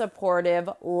good, supportive,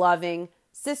 loving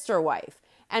sister wife.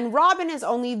 And Robin is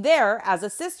only there as a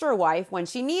sister wife when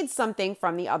she needs something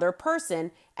from the other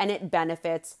person and it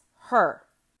benefits her.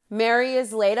 Mary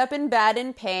is laid up in bed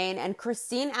in pain and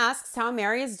Christine asks how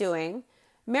Mary is doing.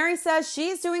 Mary says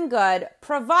she's doing good,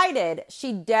 provided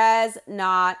she does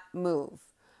not move.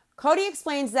 Cody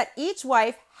explains that each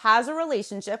wife has a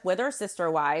relationship with her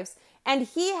sister wives and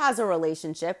he has a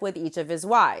relationship with each of his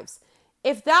wives.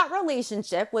 If that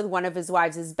relationship with one of his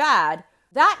wives is bad,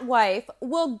 that wife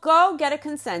will go get a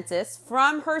consensus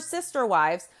from her sister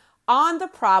wives on the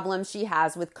problem she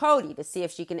has with Cody to see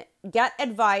if she can get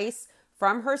advice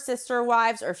from her sister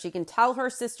wives or if she can tell her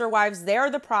sister wives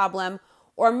they're the problem,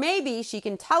 or maybe she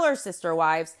can tell her sister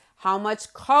wives how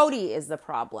much Cody is the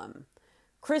problem.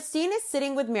 Christine is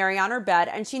sitting with Mary on her bed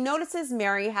and she notices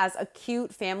Mary has a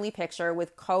cute family picture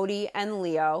with Cody and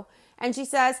Leo, and she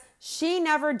says she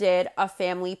never did a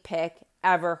family pic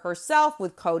ever herself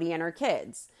with Cody and her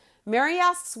kids. Mary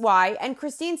asks why, and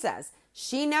Christine says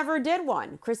she never did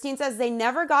one. Christine says they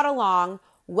never got along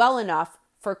well enough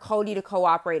for Cody to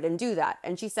cooperate and do that.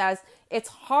 And she says it's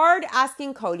hard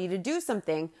asking Cody to do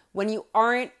something when you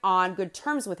aren't on good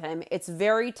terms with him. It's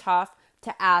very tough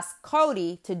to ask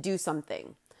Cody to do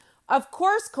something. Of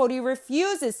course, Cody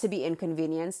refuses to be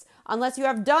inconvenienced unless you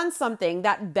have done something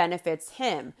that benefits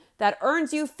him, that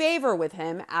earns you favor with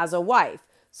him as a wife.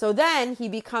 So then he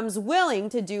becomes willing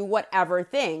to do whatever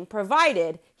thing,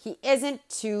 provided he isn't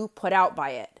too put out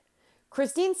by it.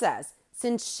 Christine says,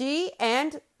 since she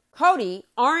and Cody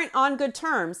aren't on good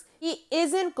terms, he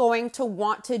isn't going to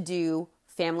want to do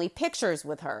family pictures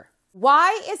with her.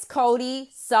 Why is Cody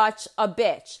such a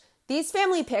bitch? These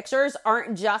family pictures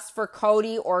aren't just for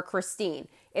Cody or Christine.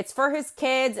 It's for his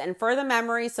kids and for the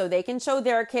memories so they can show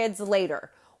their kids later.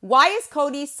 Why is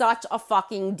Cody such a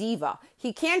fucking diva?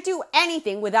 He can't do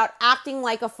anything without acting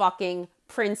like a fucking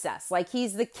princess, like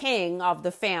he's the king of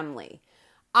the family.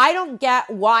 I don't get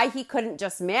why he couldn't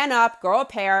just man up, grow a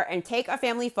pair, and take a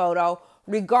family photo,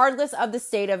 regardless of the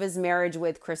state of his marriage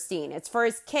with Christine. It's for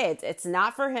his kids. It's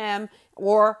not for him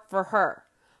or for her.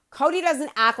 Cody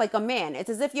doesn't act like a man. It's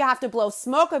as if you have to blow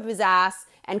smoke up his ass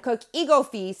and cook ego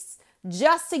feasts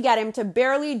just to get him to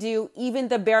barely do even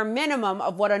the bare minimum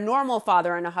of what a normal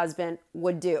father and a husband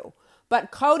would do.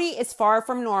 But Cody is far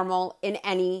from normal in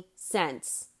any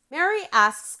sense. Mary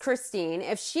asks Christine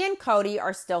if she and Cody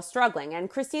are still struggling, and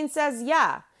Christine says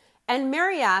yeah. And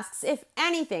Mary asks if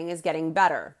anything is getting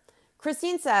better.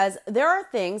 Christine says there are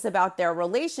things about their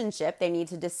relationship they need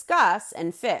to discuss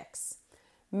and fix.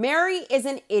 Mary is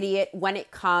an idiot when it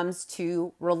comes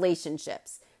to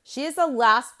relationships. She is the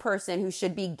last person who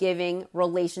should be giving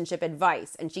relationship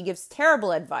advice, and she gives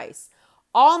terrible advice.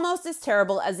 Almost as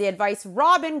terrible as the advice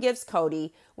Robin gives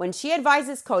Cody when she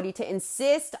advises Cody to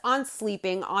insist on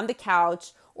sleeping on the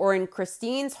couch or in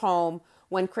Christine's home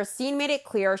when Christine made it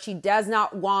clear she does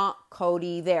not want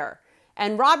Cody there.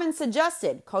 And Robin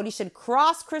suggested Cody should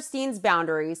cross Christine's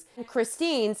boundaries and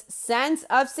Christine's sense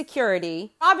of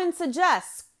security. Robin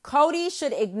suggests Cody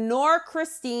should ignore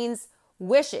Christine's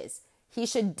wishes. He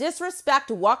should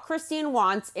disrespect what Christine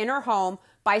wants in her home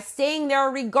by staying there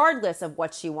regardless of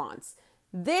what she wants.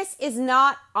 This is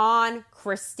not on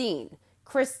Christine.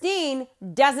 Christine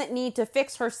doesn't need to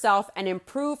fix herself and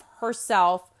improve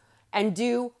herself and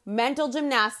do mental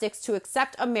gymnastics to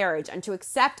accept a marriage and to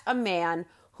accept a man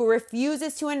who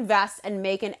refuses to invest and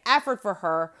make an effort for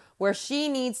her where she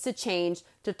needs to change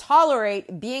to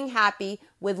tolerate being happy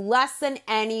with less than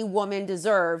any woman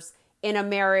deserves in a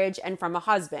marriage and from a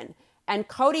husband. And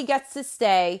Cody gets to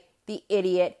stay the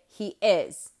idiot he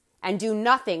is and do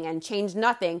nothing and change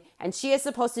nothing. And she is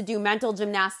supposed to do mental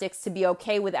gymnastics to be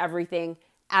okay with everything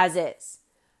as is.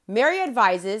 Mary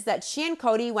advises that she and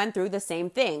Cody went through the same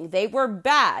thing. They were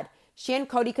bad. She and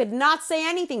Cody could not say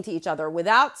anything to each other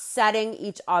without setting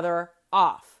each other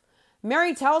off.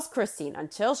 Mary tells Christine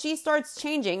until she starts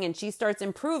changing and she starts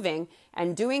improving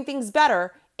and doing things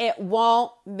better, it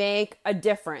won't make a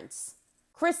difference.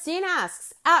 Christine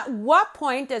asks, at what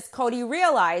point does Cody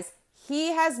realize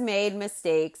he has made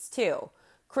mistakes too?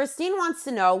 Christine wants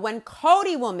to know when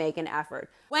Cody will make an effort,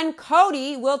 when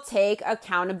Cody will take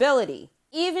accountability.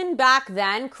 Even back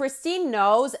then, Christine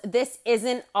knows this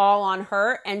isn't all on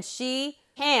her and she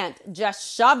can't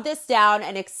just shove this down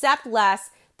and accept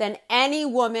less than any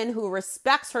woman who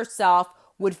respects herself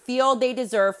would feel they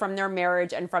deserve from their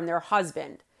marriage and from their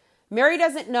husband. Mary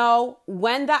doesn't know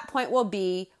when that point will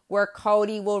be where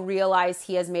Cody will realize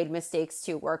he has made mistakes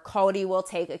too, where Cody will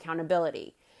take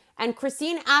accountability. And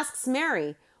Christine asks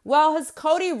Mary, well, has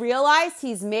Cody realized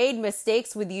he's made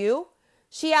mistakes with you?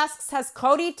 She asks, has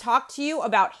Cody talked to you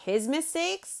about his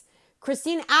mistakes?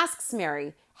 Christine asks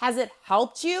Mary, has it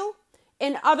helped you?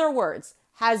 In other words,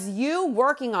 has you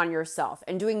working on yourself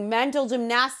and doing mental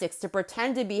gymnastics to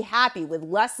pretend to be happy with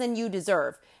less than you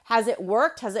deserve, has it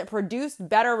worked? Has it produced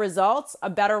better results, a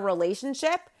better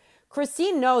relationship?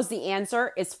 Christine knows the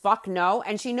answer is fuck no,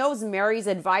 and she knows Mary's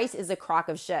advice is a crock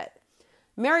of shit.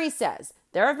 Mary says,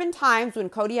 there have been times when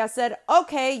Cody has said,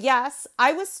 okay, yes,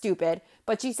 I was stupid,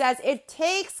 but she says it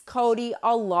takes Cody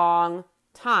a long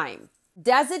time.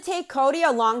 Does it take Cody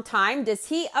a long time? Does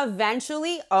he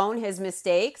eventually own his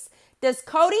mistakes? Does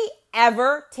Cody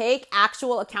ever take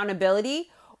actual accountability?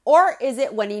 Or is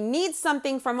it when he needs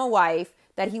something from a wife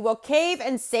that he will cave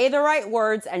and say the right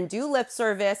words and do lip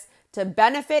service to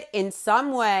benefit in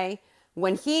some way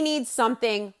when he needs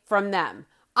something from them?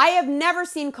 I have never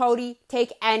seen Cody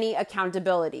take any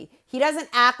accountability. He doesn't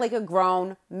act like a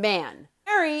grown man.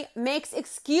 Mary makes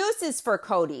excuses for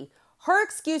Cody. Her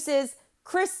excuse is,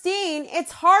 Christine,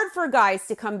 it's hard for guys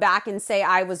to come back and say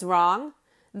I was wrong.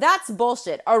 That's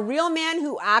bullshit. A real man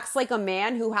who acts like a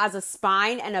man, who has a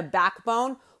spine and a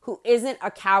backbone, who isn't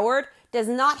a coward, does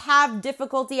not have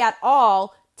difficulty at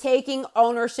all taking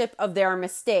ownership of their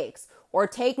mistakes or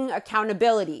taking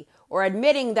accountability or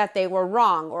admitting that they were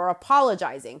wrong or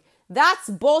apologizing. That's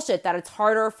bullshit that it's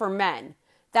harder for men.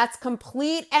 That's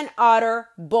complete and utter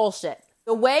bullshit.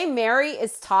 The way Mary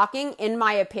is talking, in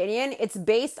my opinion, it's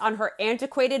based on her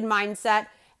antiquated mindset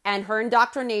and her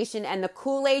indoctrination and the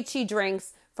Kool-Aid she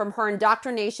drinks from her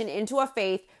indoctrination into a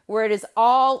faith where it is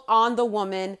all on the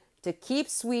woman to keep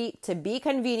sweet, to be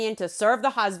convenient, to serve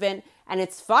the husband, and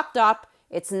it's fucked up,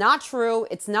 it's not true,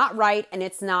 it's not right, and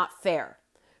it's not fair.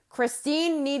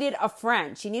 Christine needed a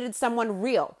friend. She needed someone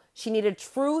real. She needed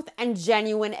truth and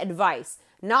genuine advice,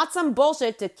 not some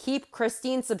bullshit to keep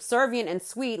Christine subservient and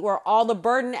sweet where all the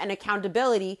burden and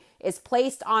accountability is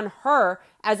placed on her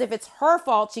as if it's her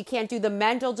fault she can't do the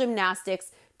mental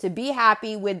gymnastics to be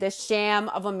happy with the sham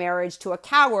of a marriage to a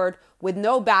coward with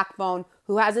no backbone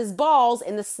who has his balls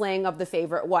in the sling of the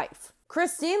favorite wife.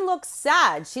 Christine looks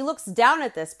sad. She looks down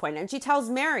at this point and she tells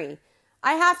Mary,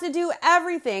 I have to do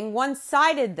everything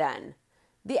one-sided then.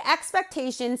 The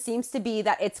expectation seems to be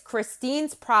that it's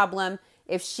Christine's problem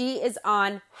if she is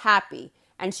unhappy.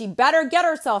 And she better get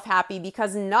herself happy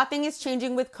because nothing is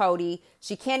changing with Cody.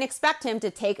 She can't expect him to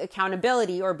take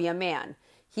accountability or be a man.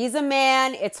 He's a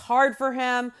man. It's hard for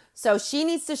him. So she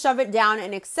needs to shove it down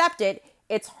and accept it.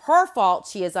 It's her fault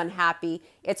she is unhappy.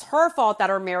 It's her fault that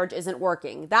her marriage isn't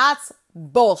working. That's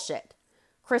bullshit.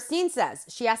 Christine says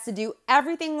she has to do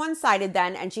everything one-sided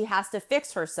then and she has to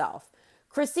fix herself.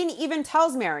 Christine even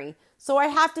tells Mary, so I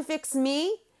have to fix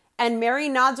me? And Mary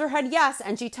nods her head yes,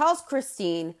 and she tells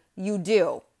Christine, you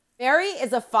do. Mary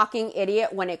is a fucking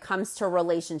idiot when it comes to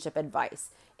relationship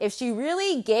advice. If she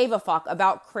really gave a fuck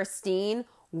about Christine,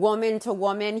 woman to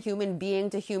woman, human being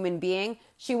to human being,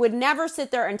 she would never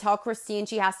sit there and tell Christine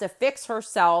she has to fix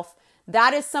herself.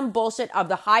 That is some bullshit of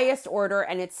the highest order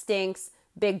and it stinks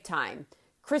big time.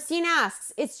 Christine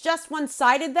asks, it's just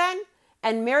one-sided then?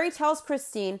 And Mary tells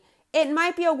Christine, It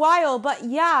might be a while, but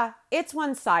yeah, it's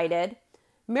one-sided.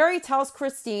 Mary tells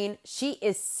Christine she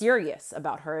is serious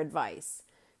about her advice.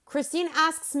 Christine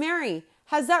asks Mary,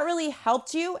 has that really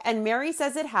helped you? And Mary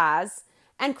says it has.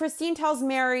 And Christine tells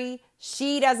Mary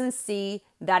she doesn't see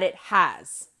that it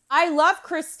has. I love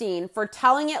Christine for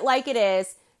telling it like it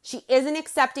is. She isn't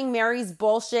accepting Mary's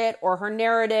bullshit or her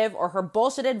narrative or her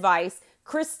bullshit advice.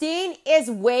 Christine is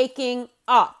waking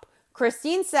up.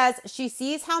 Christine says she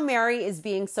sees how Mary is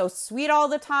being so sweet all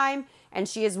the time, and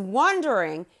she is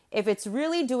wondering if it's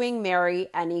really doing Mary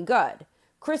any good.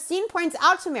 Christine points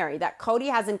out to Mary that Cody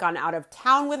hasn't gone out of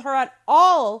town with her at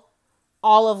all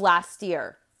of last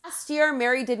year. Last year,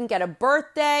 Mary didn't get a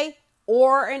birthday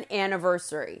or an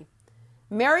anniversary.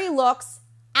 Mary looks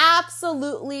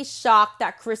absolutely shocked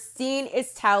that Christine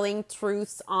is telling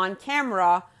truths on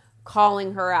camera,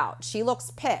 calling her out. She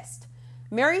looks pissed.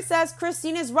 Mary says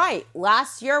Christine is right.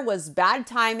 Last year was bad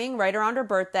timing right around her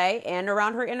birthday and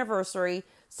around her anniversary,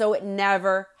 so it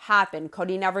never happened.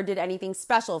 Cody never did anything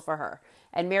special for her.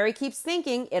 And Mary keeps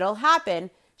thinking it'll happen.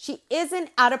 She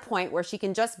isn't at a point where she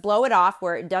can just blow it off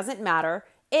where it doesn't matter.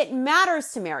 It matters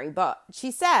to Mary, but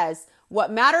she says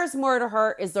what matters more to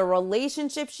her is the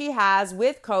relationship she has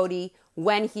with Cody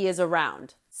when he is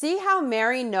around. See how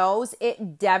Mary knows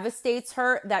it devastates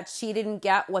her that she didn't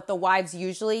get what the wives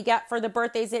usually get for the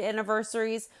birthdays and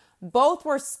anniversaries? Both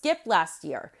were skipped last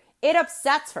year. It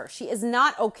upsets her. She is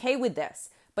not okay with this,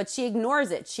 but she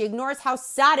ignores it. She ignores how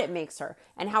sad it makes her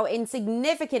and how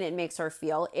insignificant it makes her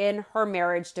feel in her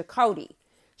marriage to Cody.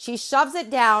 She shoves it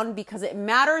down because it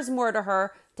matters more to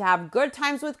her to have good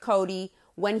times with Cody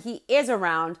when he is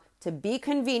around, to be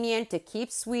convenient, to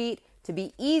keep sweet, to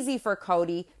be easy for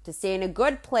Cody, to stay in a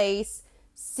good place.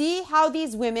 See how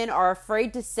these women are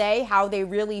afraid to say how they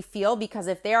really feel, because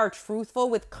if they are truthful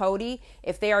with Cody,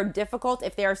 if they are difficult,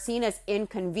 if they are seen as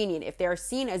inconvenient, if they are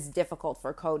seen as difficult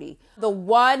for Cody, the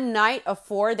one night of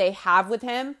 4 they have with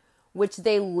him, which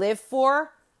they live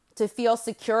for to feel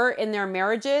secure in their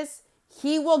marriages,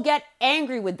 he will get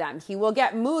angry with them. He will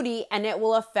get moody, and it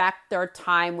will affect their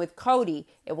time with Cody.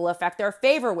 It will affect their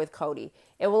favor with Cody.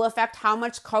 It will affect how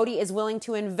much Cody is willing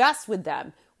to invest with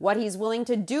them, what he's willing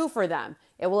to do for them.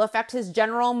 It will affect his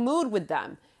general mood with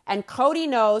them. And Cody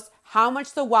knows how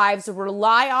much the wives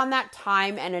rely on that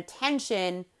time and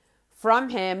attention from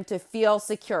him to feel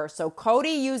secure. So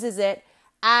Cody uses it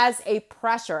as a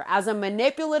pressure, as a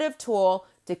manipulative tool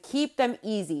to keep them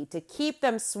easy, to keep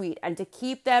them sweet, and to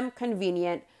keep them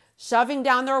convenient, shoving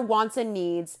down their wants and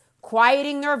needs,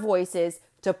 quieting their voices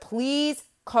to please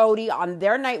Cody on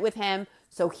their night with him,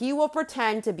 so he will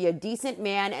pretend to be a decent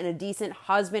man and a decent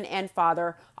husband and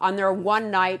father on their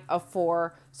one night of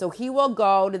 4. So he will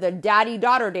go to the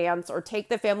daddy-daughter dance or take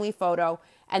the family photo.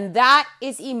 And that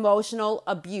is emotional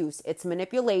abuse. It's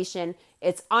manipulation.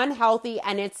 It's unhealthy,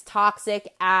 and it's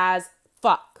toxic as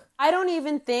fuck. I don't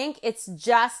even think it's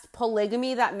just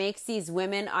polygamy that makes these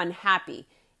women unhappy.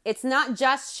 It's not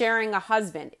just sharing a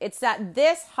husband. It's that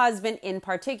this husband in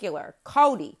particular,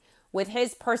 Cody, with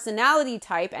his personality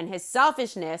type and his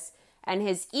selfishness and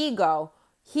his ego,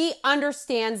 he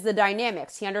understands the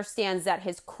dynamics. He understands that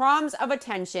his crumbs of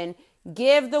attention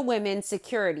give the women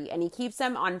security, and he keeps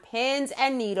them on pins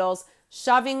and needles,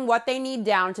 shoving what they need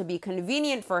down to be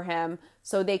convenient for him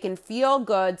so they can feel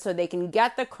good, so they can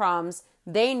get the crumbs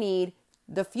they need,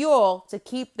 the fuel to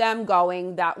keep them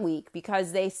going that week,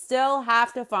 because they still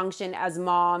have to function as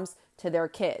moms to their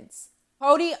kids.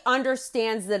 Cody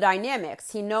understands the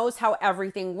dynamics. He knows how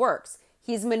everything works.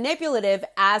 He's manipulative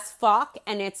as fuck,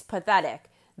 and it's pathetic.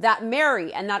 That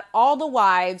Mary and that all the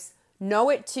wives know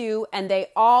it too, and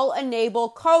they all enable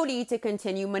Cody to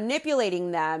continue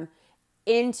manipulating them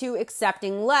into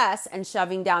accepting less and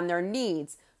shoving down their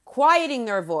needs, quieting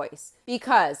their voice.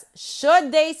 Because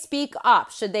should they speak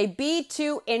up, should they be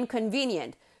too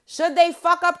inconvenient, should they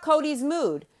fuck up Cody's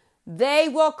mood, they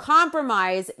will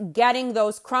compromise getting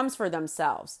those crumbs for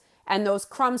themselves and those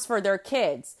crumbs for their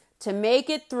kids to make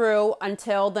it through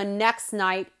until the next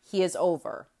night he is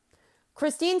over.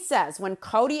 Christine says when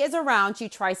Cody is around, she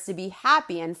tries to be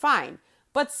happy and fine,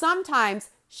 but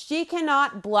sometimes she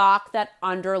cannot block that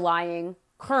underlying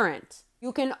current.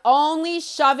 You can only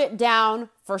shove it down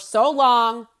for so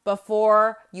long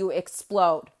before you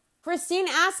explode. Christine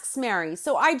asks Mary,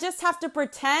 so I just have to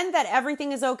pretend that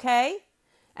everything is okay?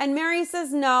 And Mary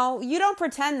says, no, you don't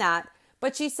pretend that.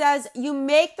 But she says, you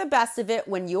make the best of it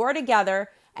when you are together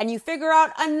and you figure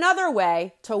out another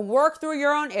way to work through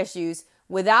your own issues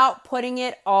without putting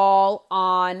it all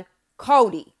on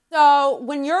Cody. So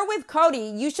when you're with Cody,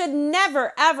 you should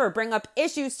never, ever bring up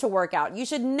issues to work out. You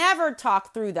should never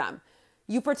talk through them.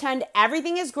 You pretend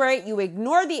everything is great. You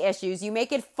ignore the issues. You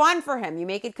make it fun for him. You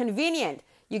make it convenient.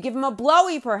 You give him a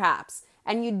blowy perhaps.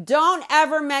 And you don't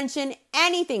ever mention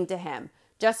anything to him.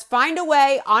 Just find a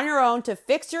way on your own to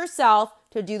fix yourself,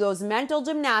 to do those mental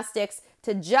gymnastics,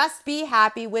 to just be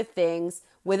happy with things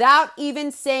without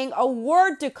even saying a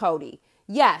word to Cody.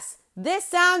 Yes, this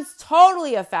sounds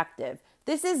totally effective.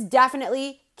 This is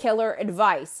definitely killer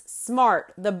advice.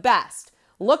 Smart, the best.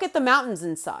 Look at the mountains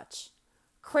and such.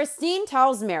 Christine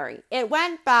tells Mary it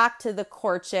went back to the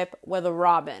courtship with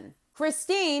Robin.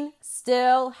 Christine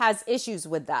still has issues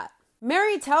with that.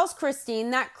 Mary tells Christine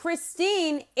that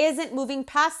Christine isn't moving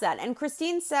past that. And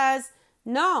Christine says,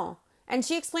 no. And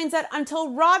she explains that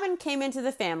until Robin came into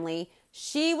the family,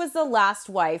 she was the last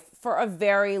wife for a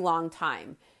very long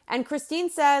time. And Christine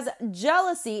says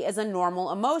jealousy is a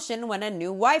normal emotion when a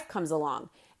new wife comes along.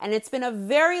 And it's been a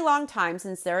very long time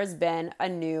since there has been a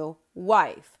new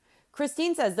wife.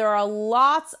 Christine says there are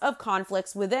lots of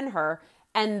conflicts within her,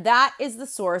 and that is the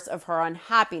source of her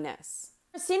unhappiness.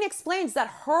 Christine explains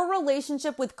that her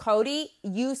relationship with Cody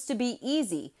used to be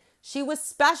easy. She was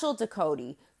special to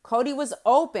Cody. Cody was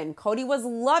open. Cody was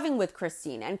loving with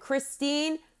Christine, and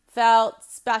Christine felt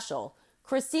special.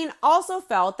 Christine also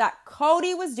felt that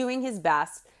Cody was doing his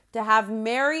best to have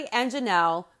Mary and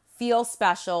Janelle feel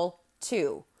special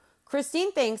too.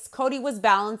 Christine thinks Cody was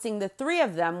balancing the three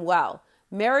of them well.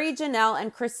 Mary, Janelle,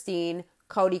 and Christine,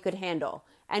 Cody could handle.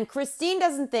 And Christine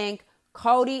doesn't think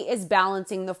Cody is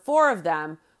balancing the four of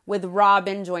them with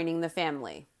Robin joining the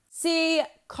family. See,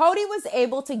 Cody was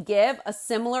able to give a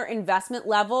similar investment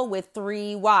level with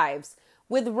 3 wives.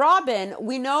 With Robin,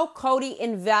 we know Cody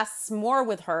invests more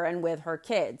with her and with her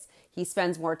kids. He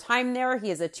spends more time there. He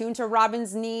is attuned to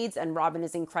Robin's needs, and Robin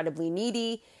is incredibly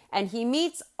needy. And he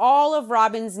meets all of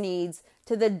Robin's needs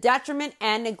to the detriment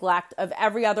and neglect of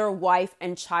every other wife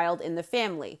and child in the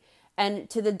family, and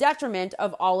to the detriment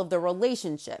of all of the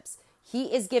relationships.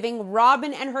 He is giving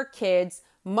Robin and her kids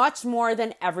much more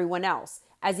than everyone else,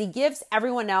 as he gives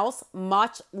everyone else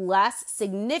much less,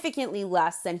 significantly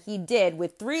less than he did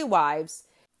with 3 wives,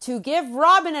 to give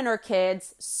Robin and her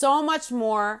kids so much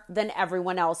more than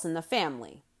everyone else in the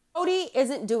family. Cody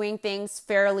isn't doing things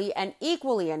fairly and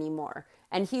equally anymore,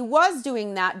 and he was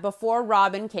doing that before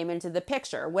Robin came into the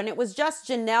picture. When it was just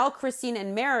Janelle, Christine,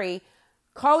 and Mary,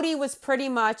 Cody was pretty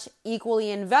much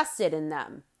equally invested in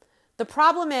them. The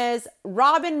problem is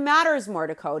Robin matters more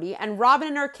to Cody, and Robin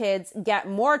and her kids get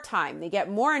more time. They get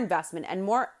more investment and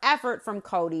more effort from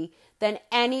Cody than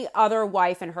any other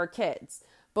wife and her kids.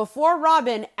 Before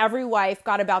Robin, every wife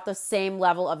got about the same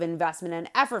level of investment and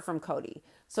effort from Cody.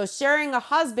 So sharing a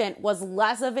husband was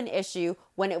less of an issue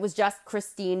when it was just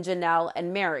Christine, Janelle,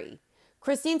 and Mary.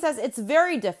 Christine says it's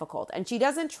very difficult, and she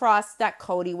doesn't trust that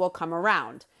Cody will come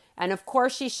around. And of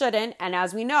course she shouldn't, and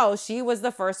as we know, she was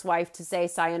the first wife to say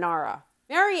sayonara.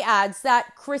 Mary adds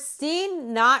that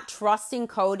Christine not trusting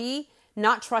Cody,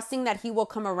 not trusting that he will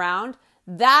come around,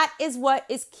 that is what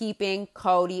is keeping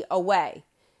Cody away.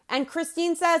 And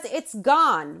Christine says it's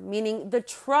gone, meaning the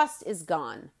trust is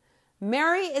gone.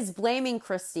 Mary is blaming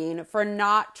Christine for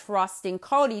not trusting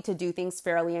Cody to do things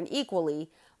fairly and equally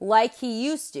like he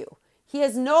used to. He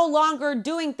is no longer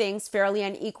doing things fairly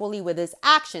and equally with his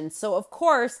actions. So, of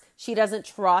course, she doesn't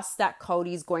trust that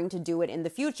Cody's going to do it in the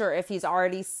future if he's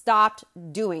already stopped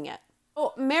doing it.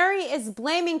 So, Mary is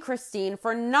blaming Christine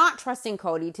for not trusting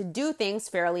Cody to do things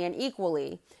fairly and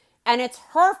equally. And it's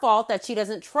her fault that she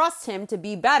doesn't trust him to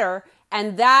be better,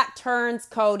 and that turns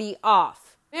Cody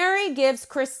off. Mary gives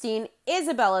Christine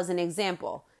Isabel as an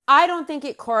example. I don't think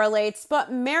it correlates,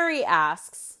 but Mary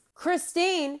asks,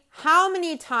 Christine, how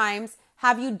many times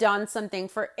have you done something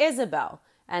for Isabel?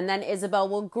 And then Isabel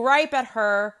will gripe at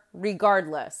her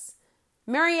regardless.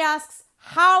 Mary asks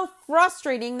how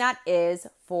frustrating that is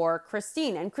for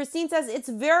Christine. And Christine says it's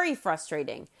very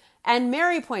frustrating. And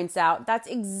Mary points out that's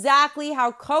exactly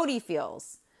how Cody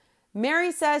feels.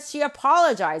 Mary says she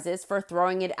apologizes for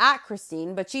throwing it at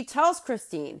Christine, but she tells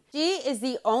Christine she is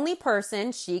the only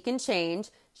person she can change.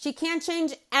 She can't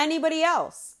change anybody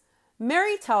else.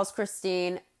 Mary tells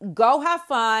Christine, go have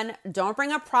fun, don't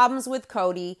bring up problems with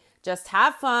Cody, just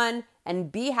have fun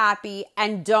and be happy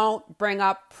and don't bring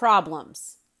up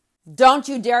problems. Don't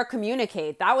you dare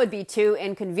communicate, that would be too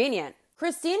inconvenient.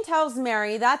 Christine tells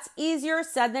Mary that's easier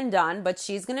said than done, but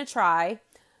she's going to try.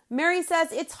 Mary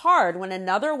says it's hard when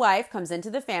another wife comes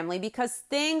into the family because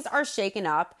things are shaken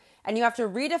up and you have to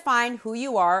redefine who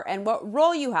you are and what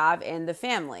role you have in the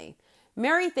family.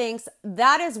 Mary thinks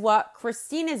that is what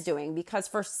Christine is doing because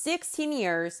for 16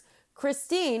 years,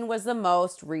 Christine was the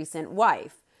most recent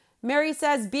wife. Mary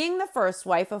says being the first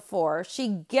wife of 4,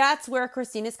 she gets where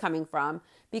Christine is coming from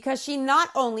because she not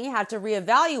only had to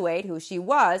reevaluate who she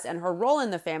was and her role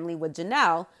in the family with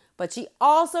Janelle, but she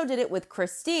also did it with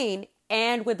Christine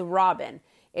and with Robin.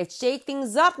 It shakes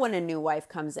things up when a new wife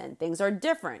comes in. Things are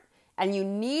different. And you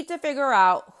need to figure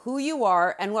out who you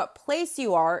are and what place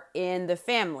you are in the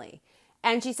family.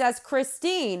 And she says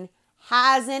Christine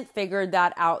hasn't figured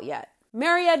that out yet.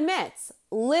 Mary admits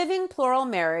living plural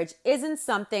marriage isn't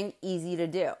something easy to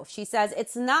do. She says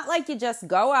it's not like you just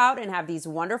go out and have these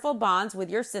wonderful bonds with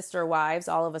your sister wives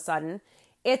all of a sudden.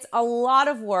 It's a lot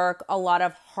of work, a lot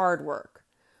of hard work.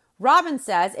 Robin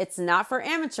says it's not for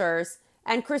amateurs,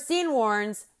 and Christine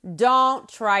warns, don't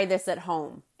try this at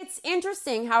home. It's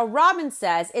interesting how Robin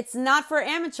says it's not for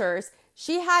amateurs.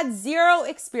 She had 0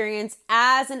 experience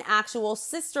as an actual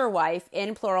sister wife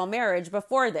in plural marriage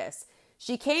before this.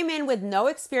 She came in with no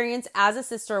experience as a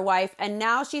sister wife, and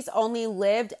now she's only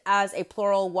lived as a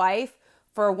plural wife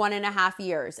for 1.5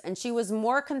 years. And she was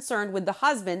more concerned with the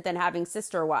husband than having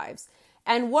sister wives.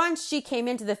 And once she came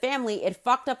into the family, it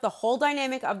fucked up the whole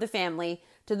dynamic of the family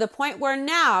to the point where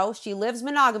now she lives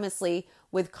monogamously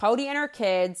with Cody and her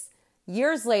kids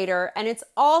years later. And it's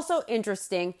also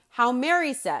interesting how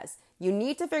Mary says you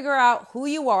need to figure out who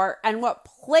you are and what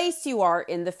place you are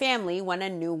in the family when a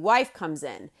new wife comes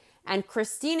in. And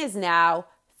Christine is now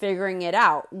figuring it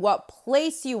out, what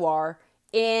place you are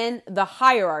in the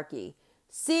hierarchy.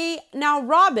 See, now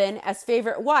Robin, as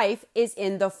favorite wife, is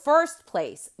in the first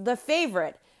place, the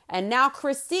favorite. And now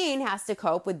Christine has to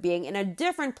cope with being in a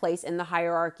different place in the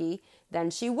hierarchy than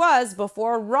she was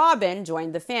before Robin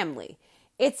joined the family.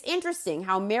 It's interesting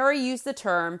how Mary used the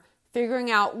term figuring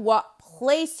out what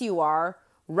place you are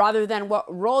rather than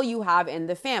what role you have in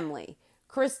the family.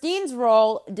 Christine's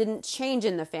role didn't change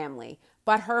in the family,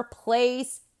 but her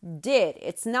place did.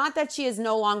 It's not that she is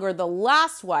no longer the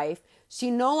last wife.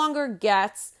 She no longer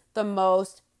gets the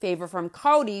most favor from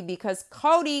Cody because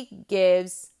Cody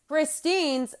gives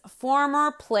Christine's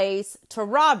former place to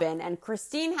Robin, and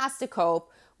Christine has to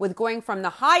cope with going from the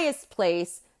highest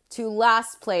place to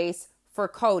last place for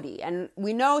Cody. And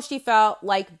we know she felt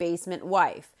like basement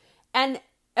wife. And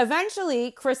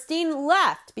eventually Christine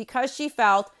left because she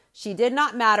felt she did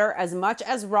not matter as much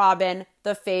as Robin,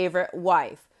 the favorite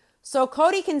wife. So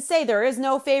Cody can say there is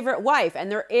no favorite wife and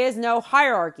there is no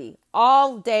hierarchy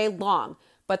all day long,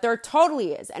 but there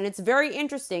totally is. And it's very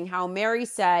interesting how Mary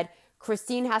said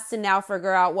Christine has to now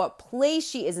figure out what place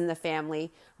she is in the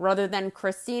family rather than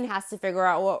Christine has to figure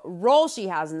out what role she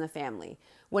has in the family.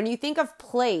 When you think of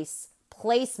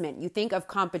placement, you think of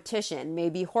competition,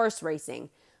 maybe horse racing.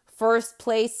 First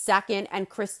place, second, and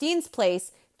Christine's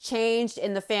place changed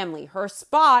in the family. Her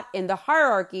spot in the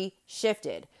hierarchy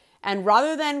shifted. And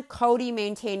rather than Cody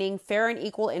maintaining fair and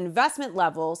equal investment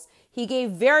levels, he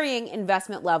gave varying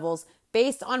investment levels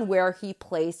based on where he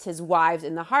placed his wives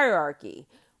in the hierarchy.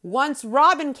 Once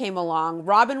Robin came along,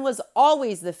 Robin was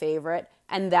always the favorite,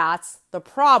 and that's the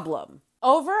problem.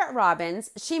 Over at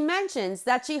Robin's, she mentions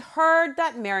that she heard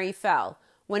that Mary fell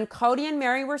when Cody and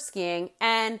Mary were skiing,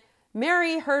 and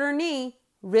Mary hurt her knee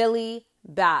really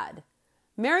bad.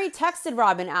 Mary texted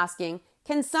Robin asking,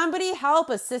 "Can somebody help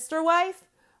a sister wife?"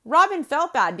 Robin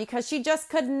felt bad because she just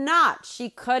could not.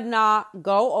 She could not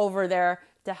go over there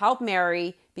to help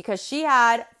Mary because she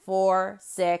had 4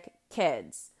 sick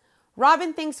kids.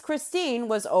 Robin thinks Christine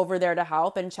was over there to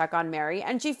help and check on Mary,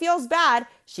 and she feels bad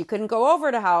she couldn't go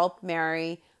over to help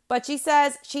Mary, but she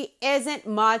says she isn't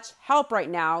much help right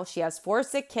now. She has 4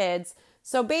 sick kids,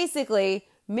 so basically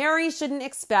Mary shouldn't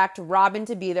expect Robin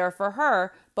to be there for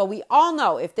her, but we all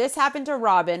know if this happened to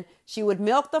Robin, she would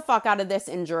milk the fuck out of this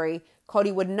injury.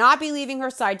 Cody would not be leaving her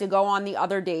side to go on the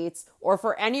other dates or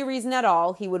for any reason at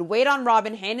all. He would wait on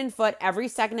Robin hand and foot every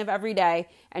second of every day,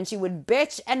 and she would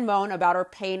bitch and moan about her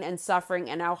pain and suffering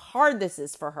and how hard this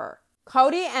is for her.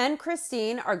 Cody and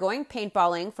Christine are going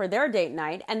paintballing for their date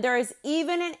night, and there is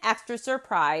even an extra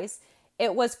surprise.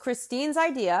 It was Christine's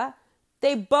idea.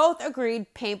 They both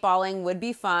agreed paintballing would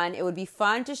be fun. It would be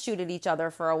fun to shoot at each other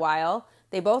for a while.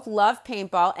 They both love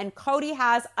paintball, and Cody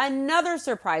has another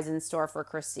surprise in store for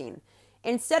Christine.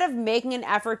 Instead of making an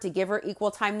effort to give her equal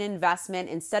time and investment,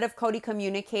 instead of Cody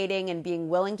communicating and being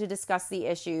willing to discuss the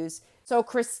issues, so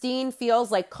Christine feels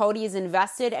like Cody is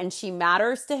invested and she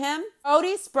matters to him,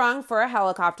 Cody sprung for a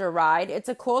helicopter ride. It's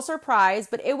a cool surprise,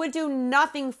 but it would do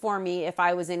nothing for me if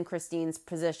I was in Christine's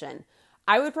position.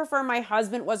 I would prefer my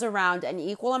husband was around an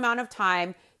equal amount of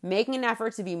time, making an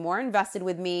effort to be more invested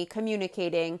with me,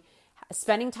 communicating,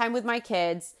 spending time with my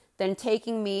kids, than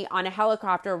taking me on a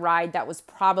helicopter ride that was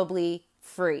probably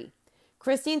free.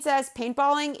 Christine says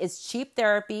paintballing is cheap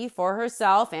therapy for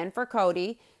herself and for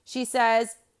Cody. She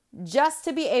says, just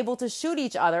to be able to shoot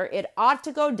each other, it ought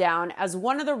to go down as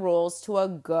one of the rules to a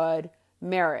good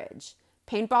marriage.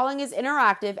 Paintballing is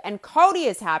interactive and Cody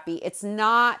is happy. It's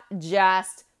not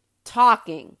just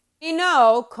talking. We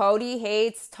know Cody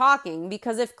hates talking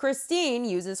because if Christine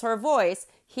uses her voice,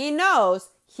 he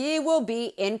knows he will be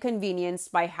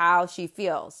inconvenienced by how she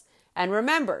feels. And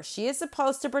remember, she is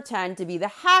supposed to pretend to be the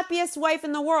happiest wife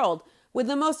in the world with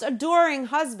the most adoring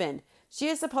husband. She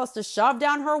is supposed to shove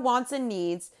down her wants and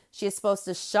needs. She is supposed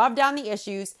to shove down the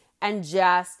issues and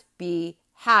just be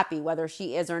happy, whether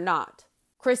she is or not.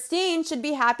 Christine should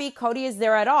be happy Cody is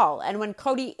there at all. And when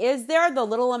Cody is there, the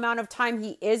little amount of time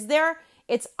he is there,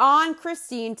 it's on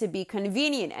Christine to be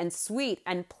convenient and sweet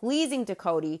and pleasing to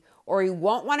Cody, or he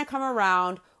won't want to come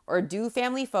around or do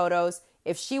family photos.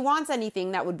 If she wants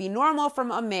anything that would be normal from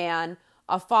a man,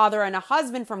 a father and a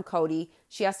husband from Cody,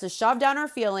 she has to shove down her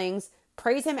feelings,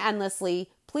 praise him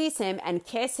endlessly, please him, and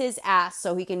kiss his ass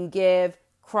so he can give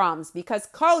crumbs. Because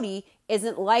Cody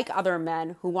isn't like other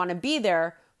men who want to be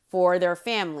there for their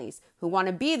families, who want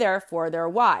to be there for their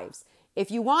wives. If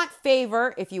you want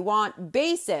favor, if you want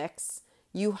basics,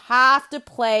 you have to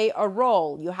play a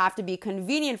role. You have to be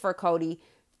convenient for Cody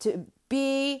to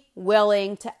be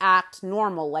willing to act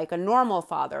normal, like a normal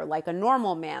father, like a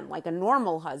normal man, like a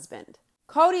normal husband.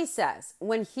 Cody says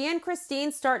when he and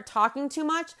Christine start talking too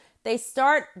much, they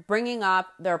start bringing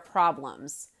up their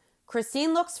problems.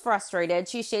 Christine looks frustrated.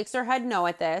 She shakes her head no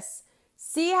at this.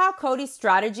 See how Cody's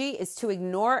strategy is to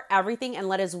ignore everything and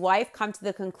let his wife come to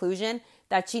the conclusion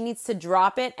that she needs to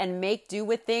drop it and make do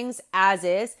with things as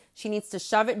is. She needs to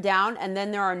shove it down and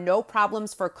then there are no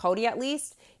problems for Cody at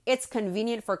least. It's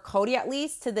convenient for Cody at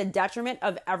least to the detriment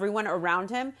of everyone around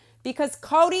him because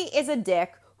Cody is a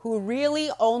dick who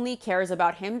really only cares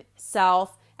about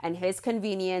himself and his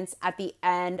convenience at the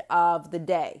end of the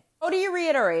day. Cody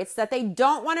reiterates that they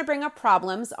don't want to bring up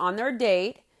problems on their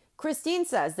date. Christine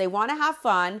says they want to have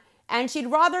fun and she'd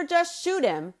rather just shoot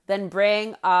him than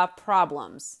bring up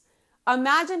problems.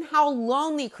 Imagine how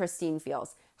lonely Christine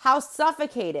feels, how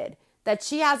suffocated, that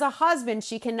she has a husband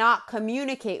she cannot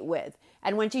communicate with.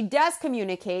 And when she does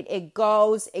communicate, it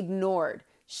goes ignored.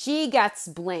 She gets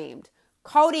blamed.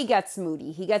 Cody gets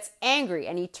moody. He gets angry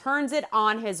and he turns it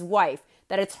on his wife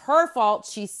that it's her fault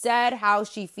she said how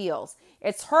she feels.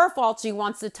 It's her fault she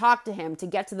wants to talk to him to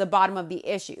get to the bottom of the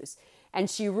issues. And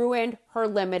she ruined her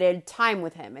limited time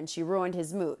with him and she ruined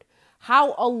his mood.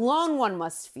 How alone one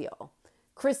must feel.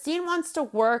 Christine wants to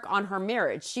work on her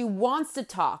marriage. She wants to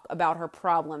talk about her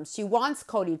problems. She wants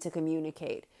Cody to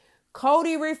communicate.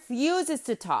 Cody refuses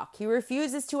to talk. He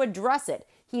refuses to address it.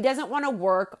 He doesn't want to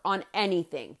work on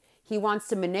anything. He wants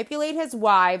to manipulate his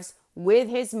wives with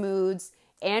his moods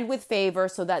and with favor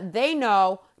so that they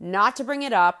know not to bring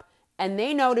it up and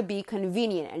they know to be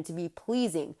convenient and to be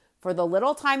pleasing for the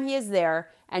little time he is there.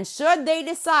 And should they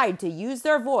decide to use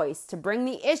their voice to bring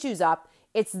the issues up,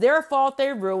 it's their fault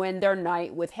they ruined their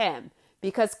night with him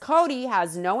because Cody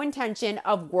has no intention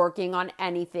of working on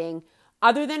anything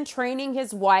other than training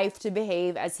his wife to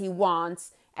behave as he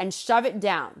wants and shove it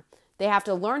down. They have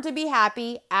to learn to be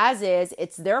happy as is.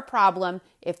 It's their problem.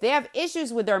 If they have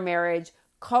issues with their marriage,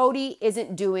 Cody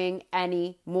isn't doing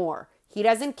any more. He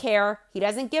doesn't care. He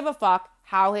doesn't give a fuck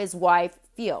how his wife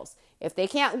feels. If they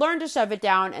can't learn to shove it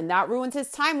down and that ruins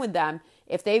his time with them,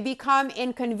 if they become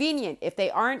inconvenient, if they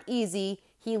aren't easy,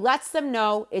 he lets them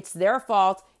know it's their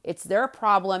fault. It's their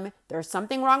problem. There's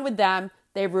something wrong with them.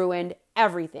 They ruined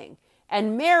everything.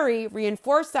 And Mary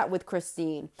reinforced that with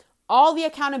Christine. All the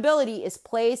accountability is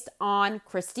placed on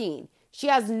Christine. She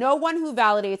has no one who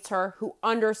validates her, who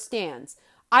understands.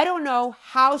 I don't know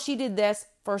how she did this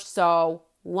for so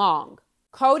long.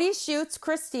 Cody shoots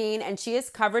Christine and she is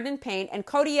covered in paint and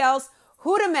Cody yells,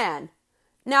 "Who the man?"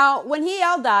 Now, when he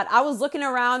yelled that, I was looking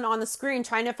around on the screen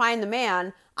trying to find the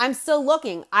man. I'm still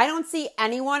looking. I don't see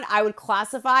anyone I would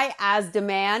classify as the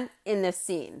man in this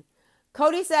scene.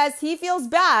 Cody says he feels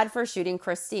bad for shooting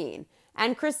Christine,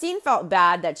 and Christine felt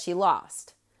bad that she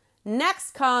lost.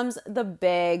 Next comes the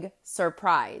big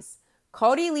surprise.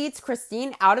 Cody leads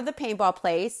Christine out of the paintball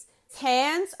place. His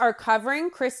hands are covering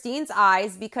Christine's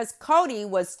eyes because Cody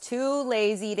was too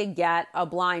lazy to get a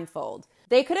blindfold.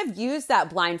 They could have used that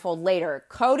blindfold later.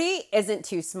 Cody isn't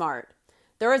too smart.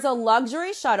 There is a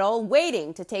luxury shuttle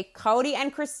waiting to take Cody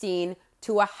and Christine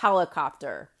to a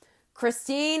helicopter.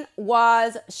 Christine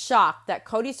was shocked that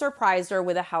Cody surprised her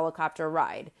with a helicopter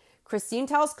ride. Christine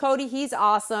tells Cody he's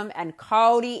awesome and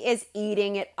Cody is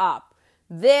eating it up.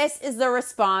 This is the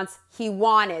response he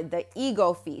wanted, the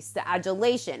ego feast, the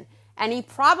adulation. And he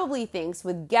probably thinks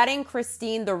with getting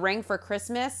Christine the ring for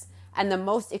Christmas and the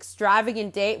most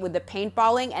extravagant date with the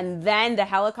paintballing and then the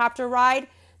helicopter ride,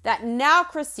 that now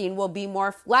Christine will be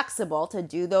more flexible to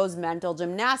do those mental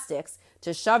gymnastics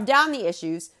to shove down the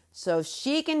issues so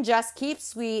she can just keep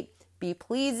sweet, be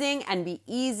pleasing, and be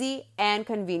easy and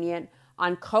convenient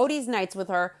on Cody's nights with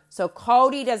her, so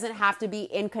Cody doesn't have to be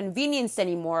inconvenienced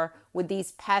anymore with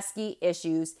these pesky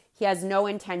issues he has no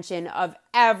intention of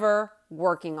ever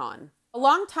working on. A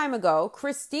long time ago,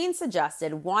 Christine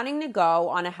suggested wanting to go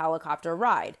on a helicopter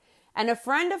ride, and a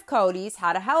friend of Cody's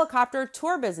had a helicopter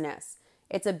tour business.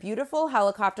 It's a beautiful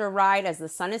helicopter ride as the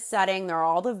sun is setting. There are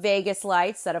all the Vegas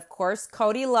lights that, of course,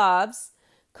 Cody loves.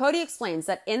 Cody explains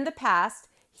that in the past,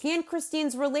 he and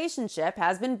Christine's relationship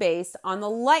has been based on the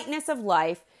lightness of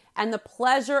life and the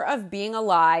pleasure of being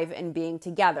alive and being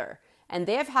together. And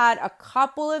they have had a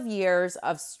couple of years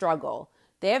of struggle.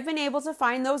 They have been able to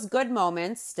find those good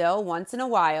moments still once in a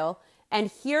while.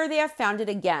 And here they have found it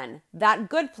again, that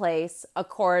good place,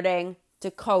 according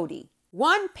to Cody.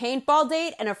 One paintball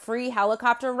date and a free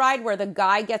helicopter ride where the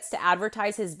guy gets to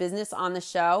advertise his business on the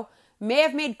show may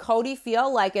have made Cody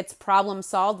feel like it's problem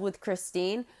solved with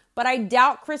Christine, but I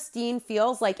doubt Christine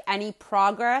feels like any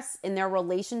progress in their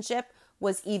relationship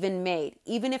was even made,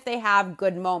 even if they have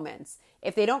good moments.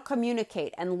 If they don't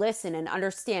communicate and listen and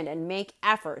understand and make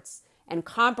efforts and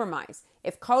compromise,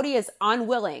 if Cody is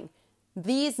unwilling,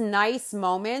 these nice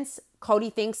moments Cody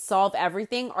thinks solve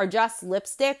everything are just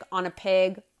lipstick on a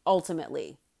pig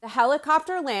ultimately. The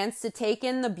helicopter lands to take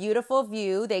in the beautiful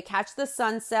view. They catch the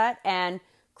sunset and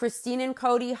Christine and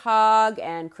Cody hug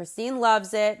and Christine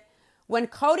loves it. When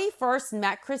Cody first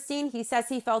met Christine, he says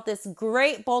he felt this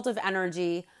great bolt of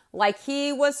energy like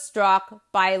he was struck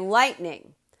by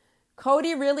lightning.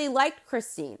 Cody really liked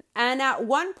Christine. And at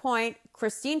one point,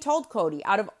 Christine told Cody,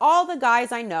 out of all the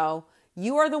guys I know,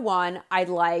 you are the one I'd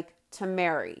like to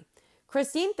marry.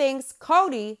 Christine thinks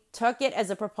Cody took it as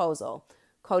a proposal.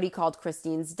 Cody called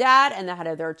Christine's dad and the head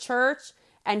of their church,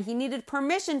 and he needed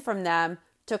permission from them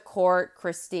to court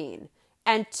Christine.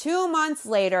 And 2 months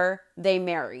later, they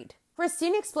married.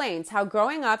 Christine explains how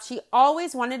growing up, she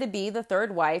always wanted to be the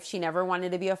third wife. She never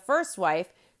wanted to be a first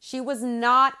wife. She was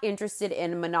not interested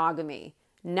in monogamy.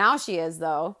 Now she is,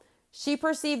 though. She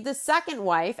perceived the second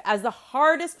wife as the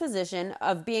hardest position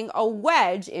of being a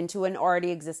wedge into an already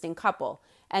existing couple.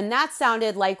 And that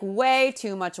sounded like way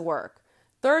too much work.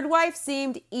 Third wife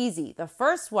seemed easy. The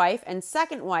first wife and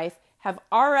second wife have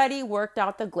already worked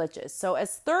out the glitches. So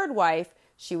as third wife,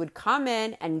 she would come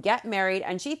in and get married,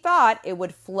 and she thought it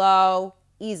would flow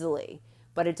easily.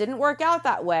 But it didn't work out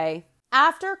that way.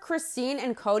 After Christine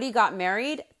and Cody got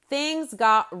married, things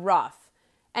got rough.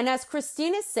 And as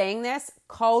Christine is saying this,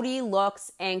 Cody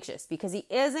looks anxious because he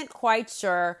isn't quite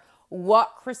sure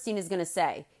what Christine is going to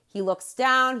say. He looks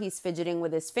down, he's fidgeting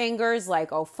with his fingers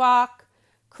like, oh fuck.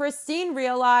 Christine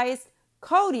realized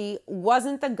Cody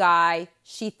wasn't the guy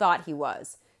she thought he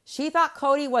was. She thought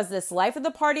Cody was this life of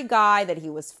the party guy, that he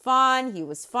was fun, he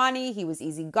was funny, he was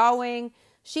easygoing.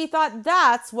 She thought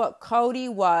that's what Cody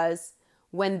was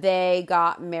when they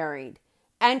got married.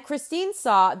 And Christine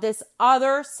saw this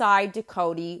other side to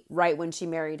Cody right when she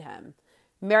married him.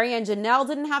 Mary and Janelle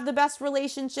didn't have the best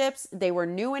relationships. They were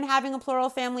new in having a plural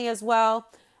family as well.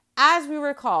 As we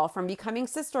recall from becoming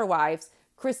sister wives,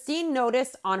 Christine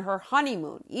noticed on her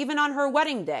honeymoon, even on her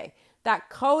wedding day, that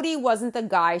Cody wasn't the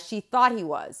guy she thought he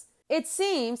was. It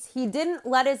seems he didn't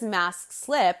let his mask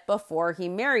slip before he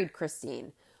married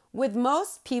Christine. With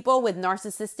most people with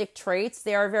narcissistic traits,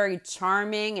 they are very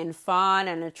charming and fun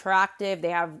and attractive. They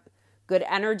have good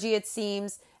energy, it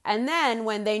seems. And then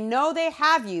when they know they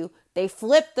have you, they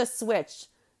flip the switch.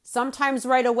 Sometimes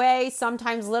right away,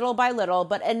 sometimes little by little,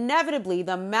 but inevitably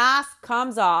the mask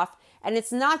comes off. And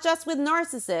it's not just with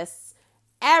narcissists.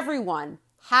 Everyone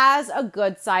has a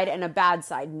good side and a bad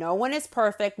side. No one is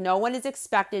perfect. No one is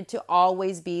expected to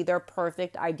always be their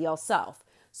perfect ideal self.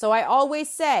 So I always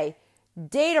say,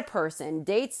 date a person,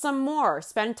 date some more,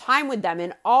 spend time with them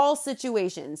in all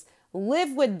situations,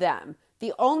 live with them.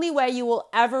 The only way you will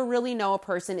ever really know a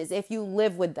person is if you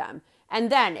live with them.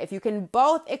 And then if you can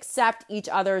both accept each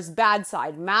other's bad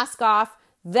side, mask off,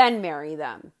 then marry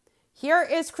them. Here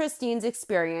is Christine's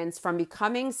experience from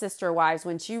becoming sister wives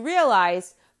when she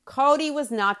realized Cody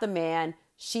was not the man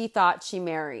she thought she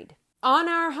married. On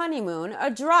our honeymoon, a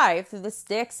drive through the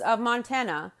sticks of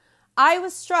Montana, I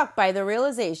was struck by the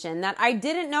realization that I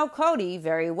didn't know Cody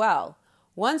very well.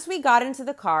 Once we got into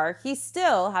the car, he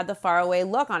still had the faraway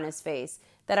look on his face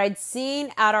that I'd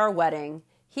seen at our wedding.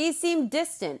 He seemed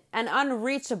distant and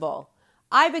unreachable.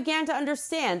 I began to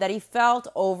understand that he felt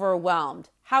overwhelmed.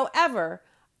 However,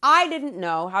 I didn't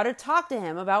know how to talk to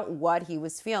him about what he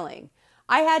was feeling.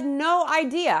 I had no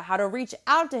idea how to reach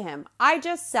out to him. I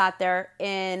just sat there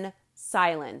in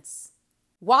silence.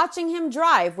 Watching him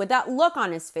drive with that look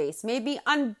on his face made me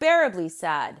unbearably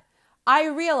sad. I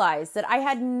realized that I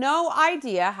had no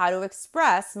idea how to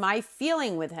express my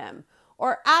feeling with him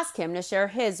or ask him to share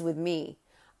his with me.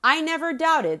 I never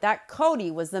doubted that Cody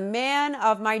was the man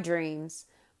of my dreams,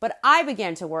 but I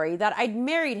began to worry that I'd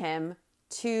married him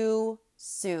too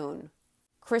soon.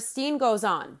 Christine goes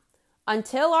on,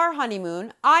 until our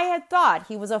honeymoon, I had thought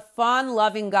he was a fun,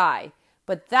 loving guy,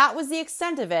 but that was the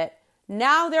extent of it.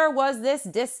 Now there was this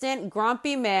distant,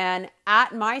 grumpy man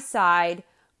at my side,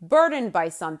 burdened by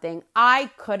something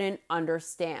I couldn't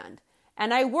understand,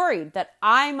 and I worried that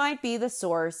I might be the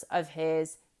source of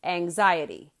his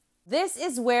anxiety. This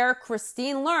is where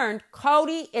Christine learned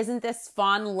Cody isn't this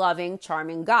fun, loving,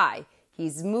 charming guy.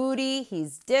 He's moody,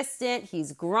 he's distant,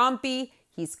 he's grumpy,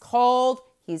 he's cold,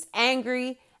 he's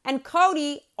angry, and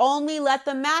Cody only let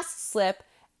the mask slip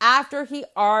after he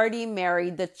already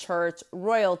married the church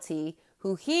royalty,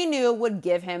 who he knew would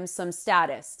give him some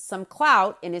status, some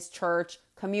clout in his church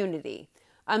community.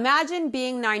 Imagine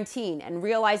being 19 and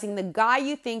realizing the guy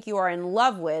you think you are in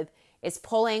love with is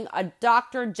pulling a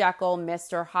Dr. Jekyll,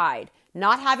 Mr. Hyde,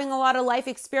 not having a lot of life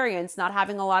experience, not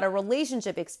having a lot of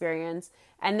relationship experience,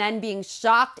 and then being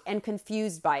shocked and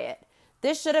confused by it.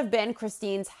 This should have been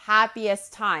Christine's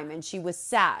happiest time, and she was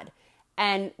sad.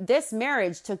 And this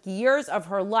marriage took years of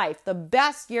her life, the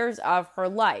best years of her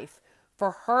life,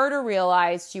 for her to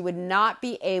realize she would not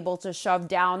be able to shove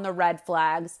down the red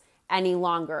flags any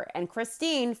longer. And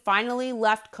Christine finally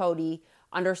left Cody,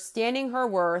 understanding her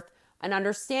worth and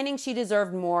understanding she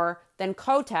deserved more than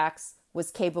Kotex was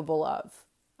capable of.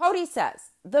 Cody says,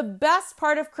 the best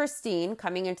part of Christine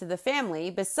coming into the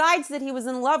family, besides that he was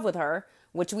in love with her,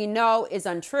 which we know is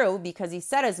untrue because he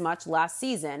said as much last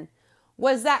season,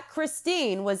 was that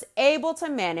Christine was able to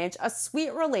manage a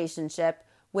sweet relationship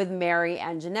with Mary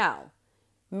and Janelle.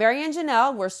 Mary and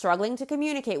Janelle were struggling to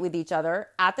communicate with each other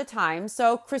at the time,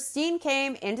 so Christine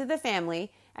came into the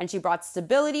family and she brought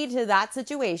stability to that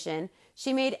situation.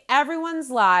 She made everyone's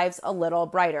lives a little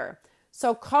brighter.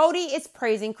 So Cody is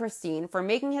praising Christine for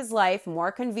making his life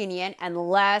more convenient and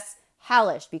less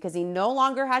hellish because he no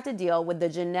longer had to deal with the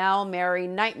Janelle-Mary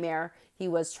nightmare he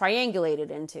was triangulated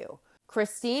into.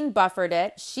 Christine buffered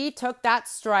it. She took that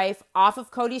strife off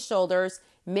of Cody's shoulders,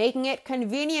 making it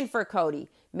convenient for Cody,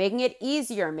 making it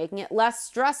easier, making it less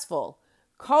stressful.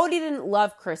 Cody didn't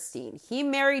love Christine. He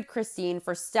married Christine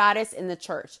for status in the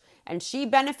church, and she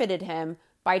benefited him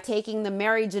by taking the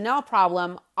Mary Janelle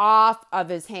problem off of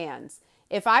his hands.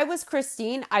 If I was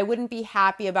Christine, I wouldn't be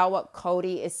happy about what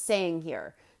Cody is saying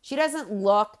here. She doesn't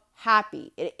look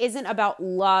happy. It isn't about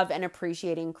love and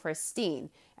appreciating Christine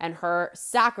and her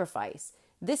sacrifice.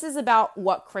 This is about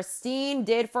what Christine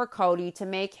did for Cody to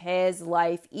make his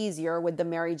life easier with the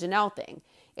Mary Janelle thing.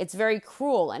 It's very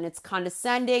cruel and it's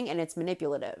condescending and it's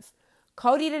manipulative.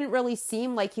 Cody didn't really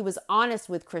seem like he was honest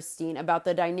with Christine about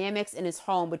the dynamics in his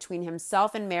home between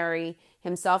himself and Mary,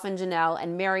 himself and Janelle,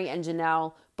 and Mary and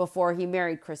Janelle before he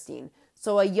married Christine.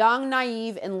 So a young,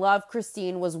 naive, in love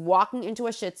Christine was walking into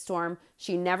a shitstorm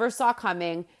she never saw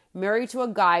coming, married to a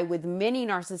guy with many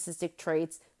narcissistic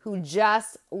traits who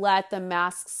just let the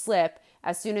mask slip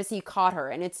as soon as he caught her.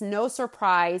 And it's no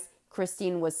surprise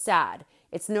Christine was sad.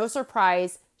 It's no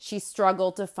surprise she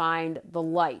struggled to find the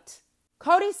light.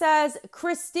 Cody says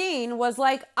Christine was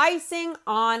like icing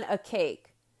on a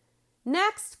cake.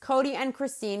 Next, Cody and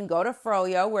Christine go to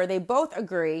Froyo, where they both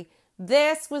agree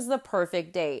this was the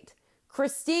perfect date.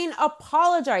 Christine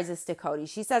apologizes to Cody.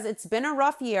 She says it's been a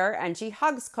rough year, and she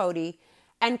hugs Cody,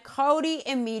 and Cody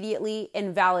immediately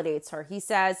invalidates her. He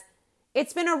says,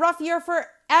 it's been a rough year for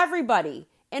everybody.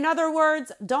 In other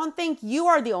words, don't think you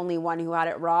are the only one who had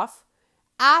it rough.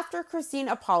 After Christine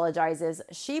apologizes,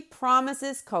 she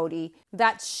promises Cody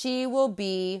that she will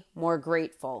be more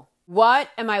grateful. What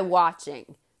am I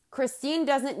watching? Christine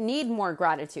doesn't need more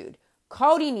gratitude.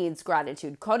 Cody needs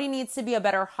gratitude. Cody needs to be a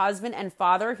better husband and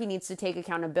father. He needs to take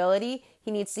accountability.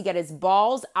 He needs to get his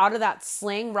balls out of that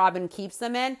sling Robin keeps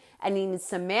them in, and he needs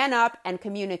to man up and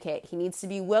communicate. He needs to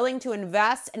be willing to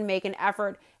invest and make an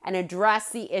effort and address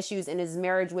the issues in his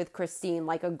marriage with Christine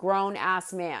like a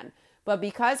grown-ass man. But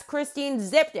because Christine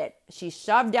zipped it, she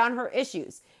shoved down her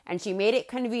issues, and she made it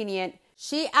convenient.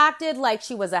 She acted like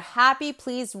she was a happy,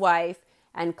 pleased wife,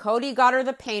 and Cody got her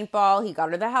the paintball, he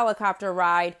got her the helicopter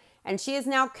ride, and she is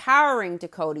now cowering to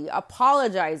Cody,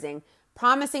 apologizing,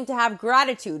 promising to have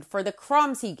gratitude for the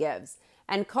crumbs he gives.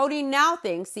 And Cody now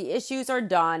thinks the issues are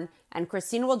done and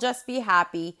Christine will just be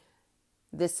happy.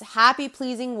 This happy,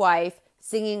 pleasing wife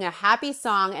singing a happy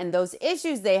song, and those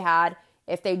issues they had,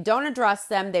 If they don't address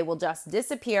them, they will just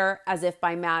disappear as if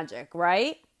by magic,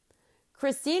 right?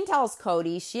 Christine tells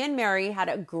Cody she and Mary had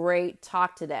a great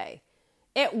talk today.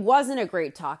 It wasn't a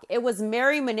great talk. It was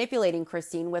Mary manipulating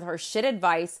Christine with her shit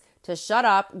advice to shut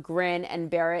up, grin, and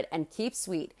bear it, and keep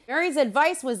sweet. Mary's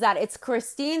advice was that it's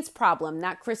Christine's problem,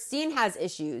 that Christine has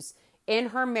issues in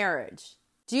her marriage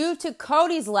due to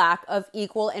Cody's lack of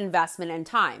equal investment and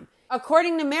time.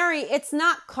 According to Mary, it's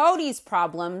not Cody's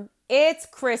problem, it's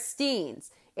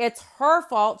Christine's. It's her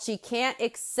fault. She can't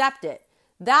accept it.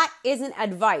 That isn't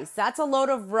advice. That's a load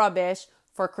of rubbish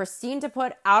for Christine to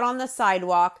put out on the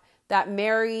sidewalk that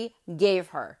Mary gave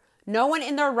her. No one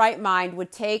in their right mind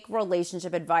would take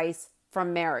relationship advice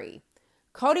from Mary.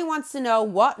 Cody wants to know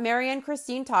what Mary and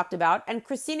Christine talked about, and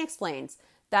Christine explains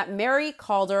that Mary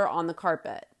called her on the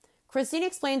carpet. Christine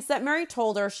explains that Mary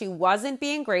told her she wasn't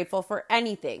being grateful for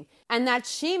anything and that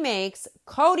she makes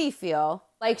Cody feel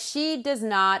like she does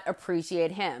not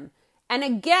appreciate him. And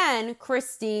again,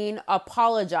 Christine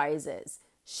apologizes.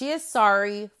 She is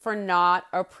sorry for not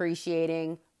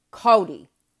appreciating Cody.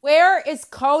 Where is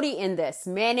Cody in this?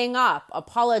 Manning up,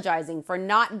 apologizing for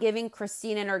not giving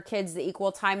Christine and her kids the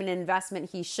equal time and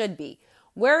investment he should be.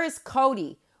 Where is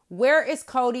Cody? Where is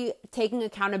Cody taking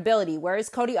accountability? Where is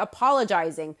Cody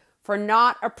apologizing for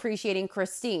not appreciating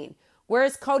Christine? Where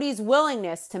is Cody's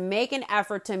willingness to make an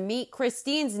effort to meet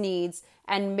Christine's needs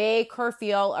and make her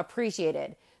feel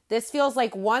appreciated? This feels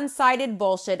like one-sided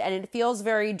bullshit, and it feels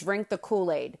very drink the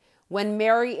Kool-Aid when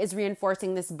Mary is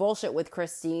reinforcing this bullshit with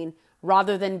Christine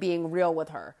rather than being real with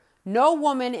her. No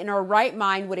woman in her right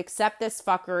mind would accept this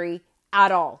fuckery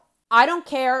at all. I don't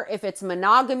care if it's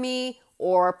monogamy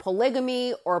or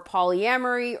polygamy or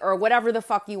polyamory or whatever the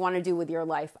fuck you want to do with your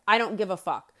life. I don't give a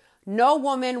fuck. No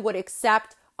woman would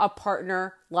accept a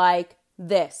partner like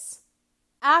this.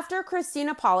 After Christine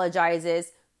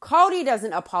apologizes, Cody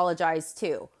doesn't apologize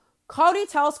too. Cody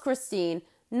tells Christine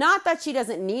not that she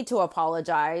doesn't need to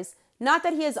apologize, not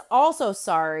that he is also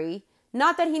sorry,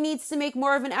 not that he needs to make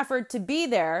more of an effort to be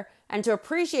there and to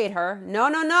appreciate her.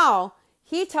 No.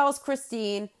 He tells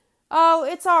Christine, oh,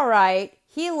 it's all right.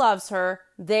 He loves her.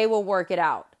 They will work it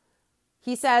out.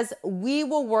 He says, we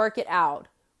will work it out.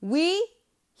 We,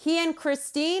 he and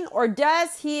Christine, or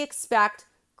does he expect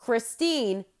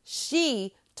Christine,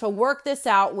 she, to work this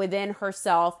out within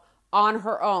herself on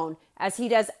her own, as he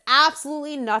does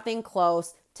absolutely nothing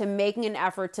close to making an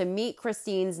effort to meet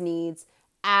Christine's needs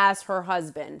as her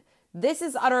husband? This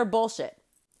is utter bullshit.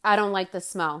 I don't like the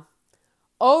smell.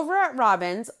 Over at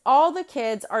Robin's, all the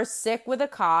kids are sick with a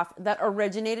cough that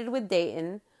originated with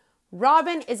Dayton.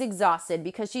 Robin is exhausted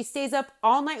because she stays up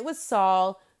all night with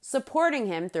Saul, supporting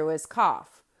him through his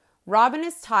cough. Robin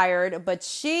is tired, but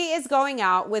she is going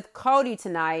out with Cody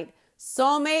tonight.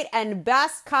 Soulmate and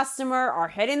best customer are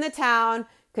hitting the town.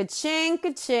 Ka-ching,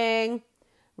 ka-ching.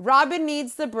 Robin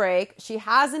needs the break. She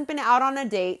hasn't been out on a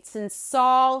date since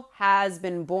Saul has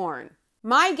been born.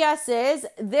 My guess is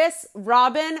this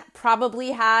Robin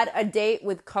probably had a date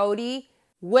with Cody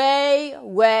way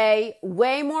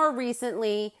more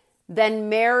recently than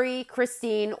Mary,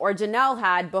 Christine, or Janelle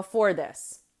had before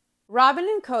this. Robin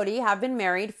and Cody have been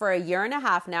married for 1.5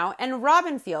 years now, and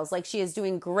Robin feels like she is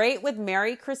doing great with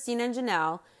Mary, Christine, and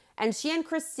Janelle, and she and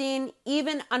Christine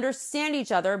even understand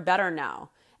each other better now.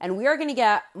 And we are going to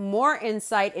get more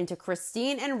insight into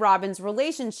Christine and Robin's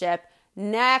relationship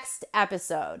next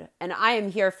episode, and I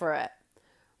am here for it.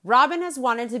 Robin has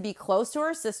wanted to be close to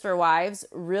her sister wives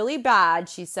really bad,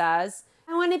 she says.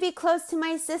 I want to be close to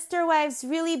my sister wives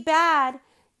really bad,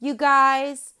 you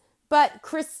guys. But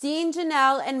Christine,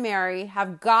 Janelle, and Mary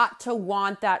have got to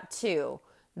want that too.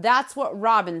 That's what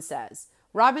Robin says.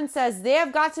 Robin says they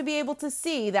have got to be able to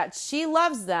see that she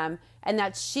loves them and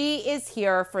that she is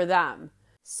here for them.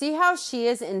 See how she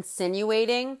is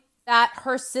insinuating that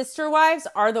her sister wives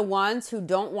are the ones who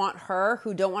don't want her,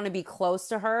 who don't want to be close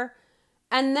to her?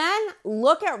 And then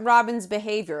look at Robin's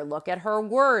behavior. Look at her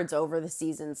words over the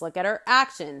seasons. Look at her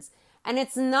actions. And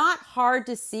it's not hard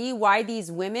to see why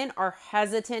these women are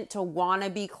hesitant to want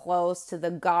to be close to the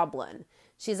goblin.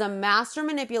 She's a master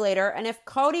manipulator, and if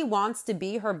Cody wants to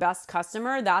be her best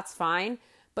customer, that's fine.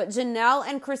 But Janelle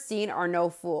and Christine are no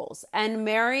fools, and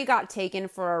Mary got taken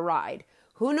for a ride.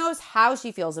 Who knows how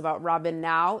she feels about Robin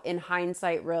now, in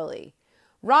hindsight, really.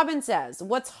 Robin says,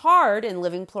 what's hard in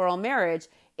living plural marriage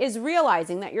is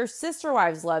realizing that your sister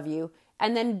wives love you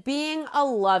and then being a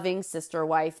loving sister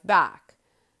wife back.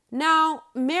 Now,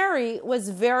 Mary was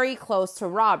very close to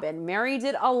Robin. Mary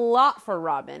did a lot for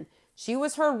Robin. She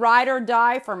was her ride or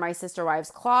die for My Sister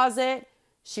Wives Closet.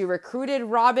 She recruited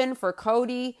Robin for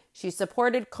Cody. She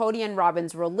supported Cody and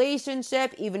Robin's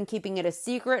relationship, even keeping it a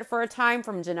secret for a time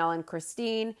from Janelle and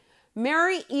Christine.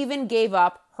 Mary even gave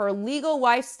up her legal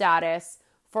wife status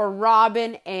for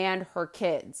Robin and her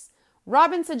kids.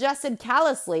 Robin suggested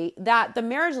callously that the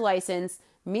marriage license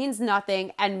means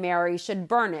nothing and Mary should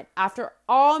burn it after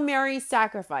all Mary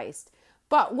sacrificed.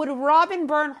 But would Robin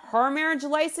burn her marriage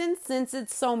license since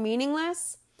it's so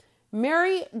meaningless?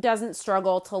 Mary doesn't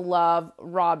struggle to love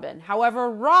Robin. However,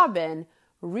 Robin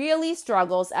really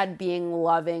struggles at being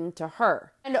loving to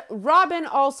her. And Robin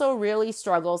also really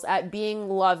struggles at being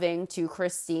loving to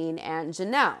Christine and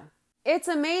Janelle. It's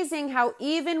amazing how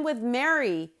even with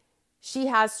Mary, she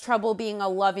has trouble being a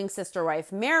loving sister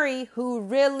wife. Mary, who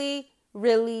really,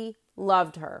 really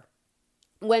loved her.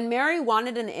 When Mary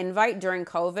wanted an invite during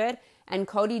COVID and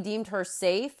Cody deemed her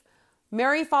safe,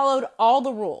 Mary followed all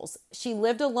the rules. She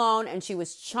lived alone and she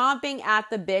was chomping at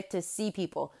the bit to see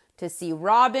people, to see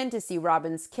Robin, to see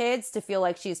Robin's kids, to feel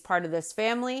like she's part of this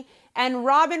family. And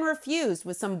Robin refused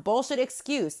with some bullshit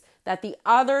excuse that the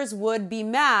others would be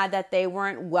mad that they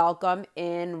weren't welcome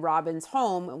in Robin's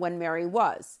home when Mary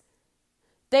was.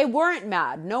 They weren't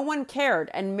mad. No one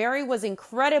cared. And Mary was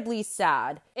incredibly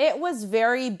sad. It was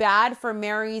very bad for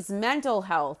Mary's mental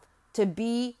health to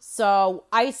be so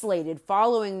isolated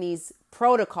following these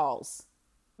protocols.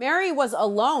 Mary was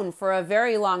alone for a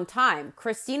very long time.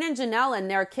 Christine and Janelle and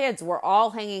their kids were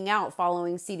all hanging out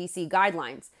following CDC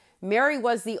guidelines. Mary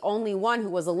was the only one who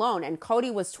was alone, and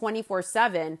Cody was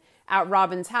 24/7 at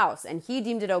Robin's house, and he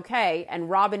deemed it okay, and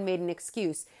Robin made an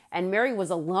excuse, and Mary was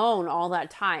alone all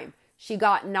that time. She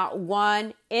got not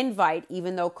one invite,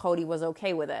 even though Cody was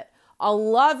okay with it. A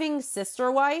loving sister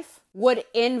wife would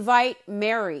invite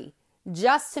Mary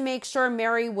just to make sure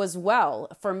Mary was well,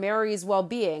 for Mary's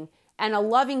well-being. And a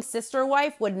loving sister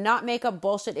wife would not make up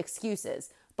bullshit excuses.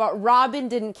 But Robin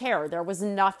didn't care. There was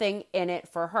nothing in it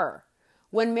for her.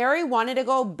 When Mary wanted to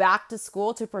go back to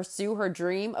school to pursue her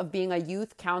dream of being a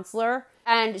youth counselor,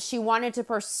 and she wanted to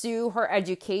pursue her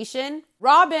education,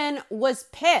 Robin was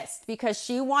pissed because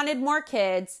she wanted more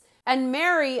kids, and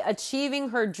Mary achieving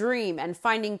her dream and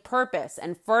finding purpose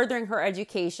and furthering her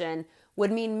education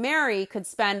would mean Mary could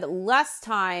spend less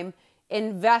time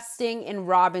investing in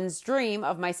Robin's dream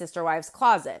of My Sister Wives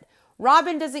Closet.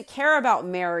 Robin doesn't care about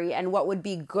Mary and what would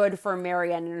be good for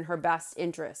Mary and in her best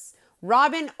interests.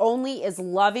 Robin only is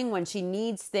loving when she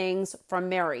needs things from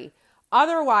Mary.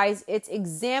 Otherwise, it's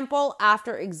example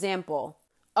after example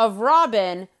of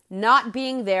Robin not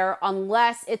being there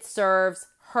unless it serves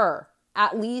her,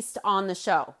 at least on the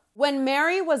show. When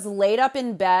Mary was laid up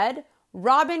in bed,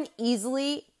 Robin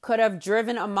easily could have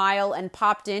driven a mile and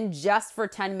popped in just for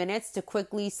 10 minutes to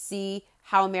quickly see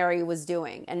how Mary was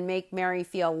doing and make Mary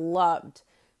feel loved.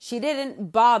 She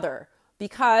didn't bother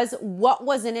because what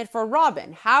was in it for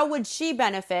Robin? How would she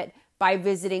benefit by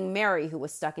visiting Mary, who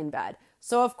was stuck in bed?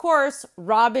 So, of course,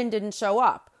 Robin didn't show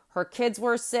up. Her kids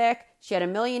were sick. She had a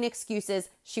million excuses.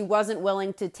 She wasn't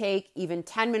willing to take even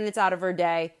 10 minutes out of her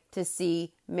day to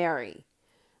see Mary.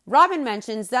 Robin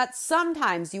mentions that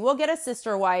sometimes you will get a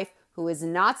sister wife who is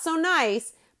not so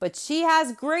nice, but she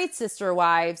has great sister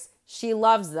wives. She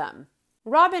loves them.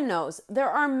 Robin knows there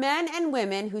are men and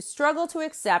women who struggle to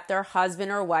accept their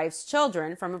husband or wife's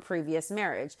children from a previous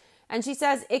marriage, and she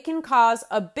says it can cause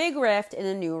a big rift in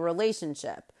a new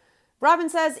relationship. Robin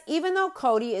says even though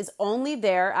Cody is only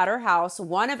there at her house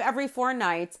 1 of every 4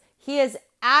 nights, he is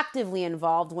actively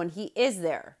involved when he is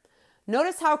there.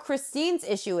 Notice how Christine's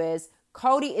issue is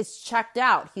Cody is checked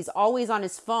out. He's always on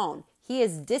his phone. He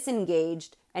is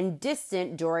disengaged and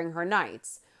distant during her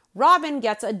nights. Robin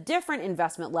gets a different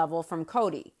investment level from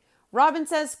Cody. Robin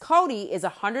says Cody is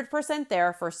 100%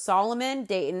 there for Solomon,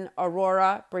 Dayton,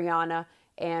 Aurora, Brianna,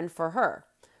 and for her.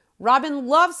 Robin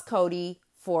loves Cody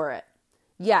for it.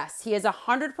 Yes, he is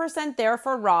 100% there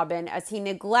for Robin as he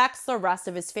neglects the rest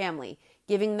of his family,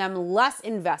 giving them less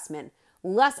investment,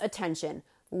 less attention,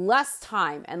 less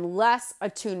time, and less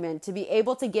attunement to be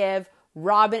able to give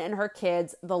Robin and her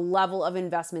kids the level of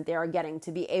investment they are getting,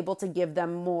 to be able to give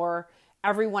them more.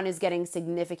 Everyone is getting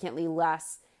significantly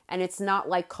less, and it's not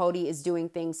like Cody is doing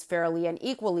things fairly and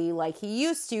equally like he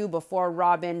used to before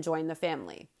Robin joined the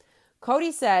family.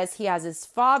 Cody says he has his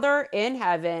Father in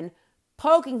heaven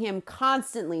poking him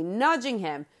constantly, nudging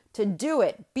him to do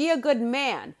it, be a good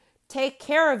man, take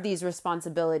care of these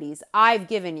responsibilities I've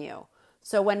given you.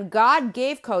 So when God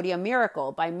gave Cody a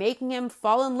miracle by making him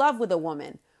fall in love with a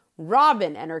woman,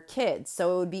 Robin and her kids,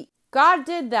 God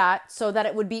did that so that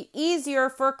it would be easier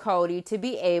for Cody to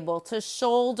be able to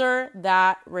shoulder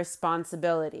that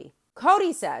responsibility.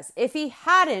 Cody says if he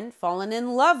hadn't fallen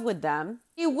in love with them,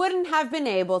 he wouldn't have been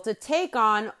able to take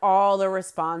on all the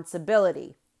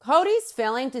responsibility. Cody's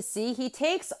failing to see he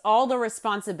takes all the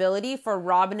responsibility for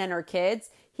Robin and her kids.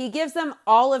 He gives them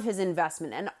all of his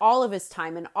investment and all of his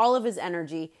time and all of his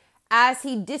energy as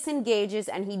he disengages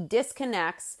and he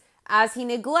disconnects, as he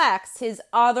neglects his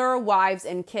other wives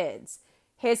and kids,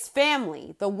 his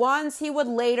family, the ones he would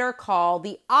later call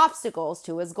the obstacles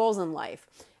to his goals in life.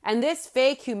 And this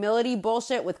fake humility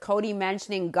bullshit with Cody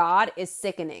mentioning God is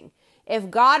sickening.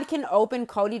 If God can open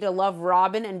Cody to love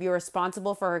Robin and be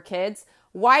responsible for her kids,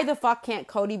 why the fuck can't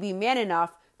Cody be man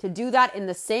enough to do that in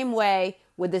the same way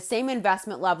with the same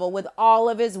investment level with all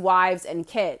of his wives and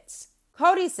kids?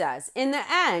 Cody says, in the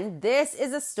end, this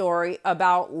is a story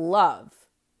about love.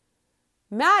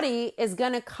 Maddie is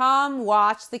going to come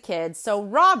watch the kids so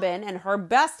Robin and her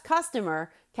best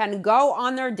customer can go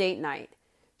on their date night.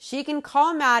 She can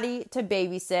call Maddie to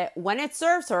babysit when it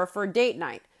serves her for date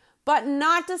night, but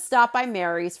not to stop by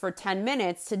Mary's for 10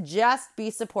 minutes to just be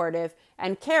supportive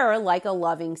and care like a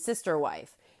loving sister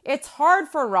wife. It's hard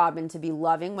for Robin to be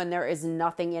loving when there is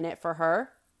nothing in it for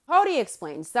her. Cody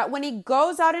explains that when he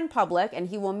goes out in public and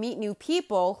he will meet new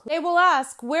people, they will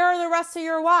ask, where are the rest of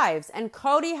your wives? And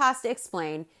Cody has to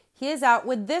explain he is out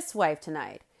with this wife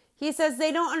tonight. He says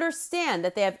they don't understand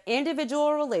that they have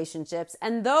individual relationships,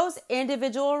 and those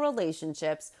individual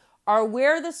relationships are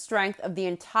where the strength of the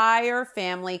entire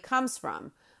family comes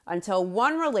from. Until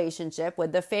one relationship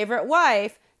with the favorite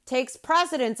wife takes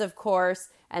precedence, of course,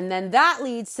 and then that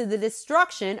leads to the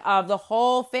destruction of the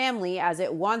whole family as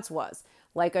it once was,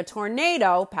 like a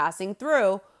tornado passing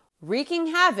through, wreaking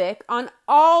havoc on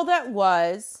all that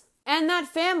was, and that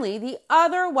family, the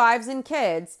other wives and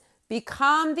kids,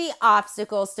 become the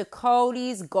obstacles to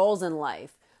Cody's goals in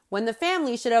life, when the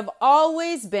family should have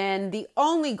always been the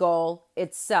only goal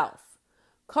itself.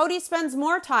 Cody spends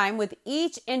more time with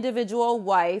each individual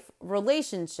wife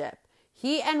relationship,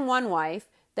 he and one wife,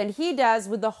 than he does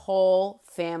with the whole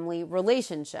family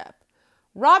relationship.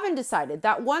 Robin decided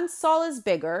that once Saul is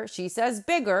bigger, she says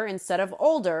bigger instead of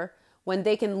older, when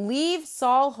they can leave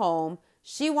Saul home,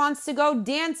 she wants to go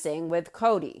dancing with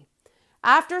Cody.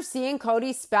 After seeing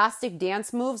Cody's spastic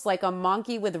dance moves like a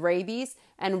monkey with rabies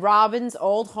and Robin's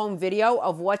old home video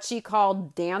of what she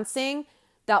called dancing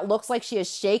that looks like she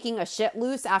is shaking a shit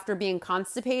loose after being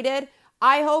constipated,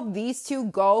 I hope these two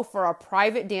go for a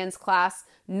private dance class.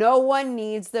 No one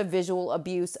needs the visual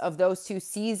abuse of those two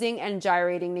seizing and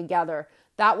gyrating together.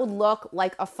 That would look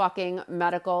like a fucking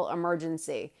medical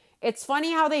emergency. It's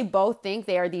funny how they both think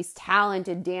they are these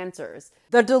talented dancers.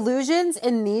 The delusions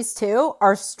in these two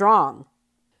are strong.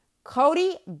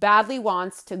 Cody badly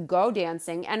wants to go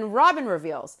dancing, and Robin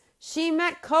reveals she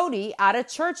met Cody at a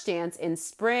church dance in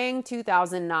spring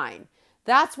 2009.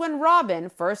 That's when Robin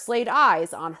first laid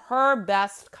eyes on her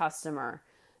best customer.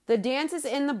 The dance is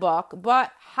in the book,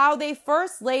 but how they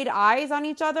first laid eyes on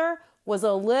each other was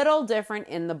a little different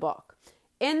in the book.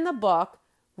 In the book,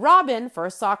 Robin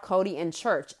first saw Cody in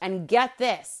church, and get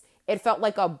this, it felt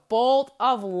like a bolt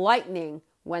of lightning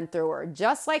went through her,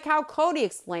 just like how Cody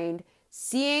explained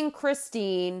seeing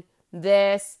Christine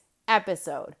this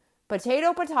episode.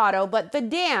 Potato, potato, but the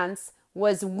dance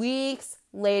was weeks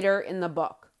later in the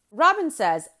book. Robin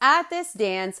says at this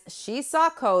dance, she saw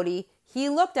Cody, he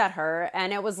looked at her,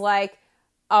 and it was like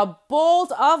a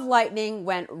bolt of lightning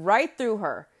went right through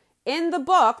her. In the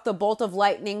book, the bolt of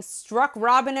lightning struck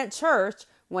Robin at church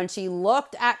when she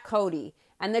looked at Cody,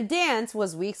 and the dance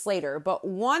was weeks later. But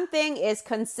one thing is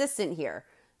consistent here.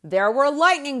 There were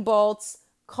lightning bolts.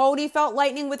 Cody felt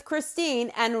lightning with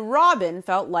Christine, and Robin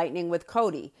felt lightning with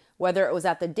Cody. Whether it was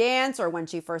at the dance or when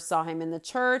she first saw him in the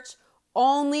church,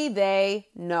 only they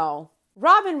know.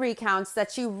 Robin recounts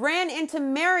that she ran into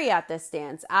Mary at this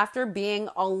dance after being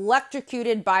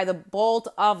electrocuted by the bolt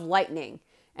of lightning.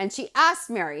 And she asked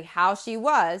Mary how she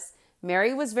was.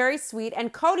 Mary was very sweet,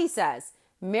 and Cody says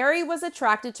Mary was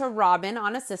attracted to Robin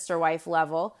on a sister wife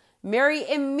level. Mary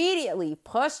immediately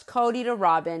pushed Cody to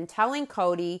Robin, telling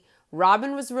Cody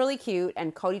Robin was really cute,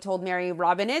 and Cody told Mary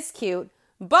Robin is cute,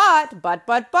 but,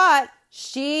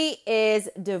 she is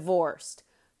divorced.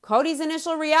 Cody's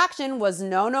initial reaction was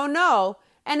no, no, no,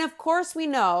 and of course we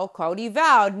know Cody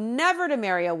vowed never to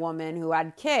marry a woman who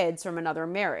had kids from another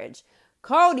marriage.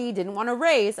 Cody didn't want to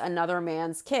raise another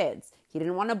man's kids. He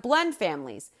didn't want to blend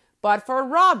families. But for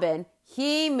Robin,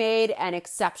 he made an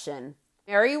exception.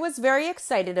 Mary was very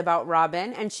excited about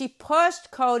Robin, and she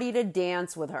pushed Cody to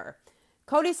dance with her.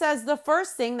 Cody says the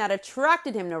first thing that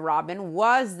attracted him to Robin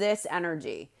was this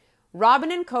energy.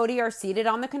 Robin and Cody are seated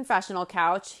on the confessional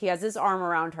couch. He has his arm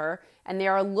around her, and they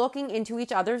are looking into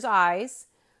each other's eyes.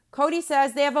 Cody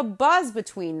says they have a buzz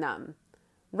between them.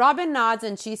 Robin nods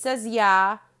and she says,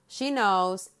 yeah, she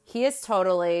knows. He is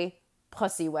totally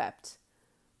pussy whipped.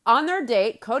 On their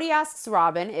date, Cody asks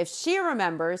Robin if she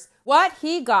remembers what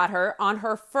he got her on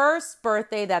her first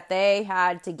birthday that they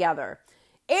had together.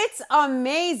 It's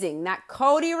amazing that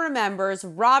Cody remembers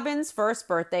Robin's first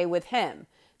birthday with him,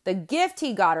 the gift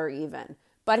he got her even.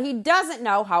 But he doesn't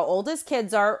know how old his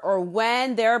kids are or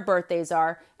when their birthdays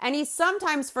are, and he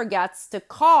sometimes forgets to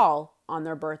call on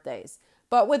their birthdays.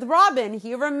 But with Robin,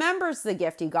 he remembers the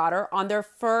gift he got her on their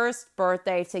first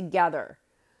birthday together.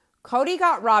 Cody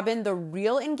got Robin the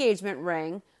real engagement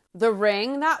ring, the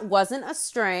ring that wasn't a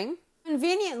string.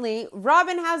 Conveniently,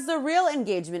 Robin has the real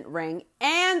engagement ring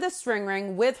and the string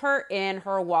ring with her in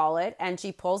her wallet, and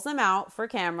she pulls them out for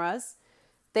cameras.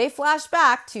 They flash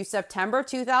back to September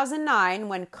 2009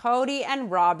 when Cody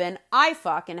and Robin eye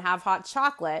fuck and have hot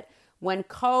chocolate when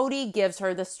Cody gives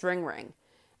her the string ring.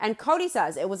 And Cody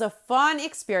says it was a fun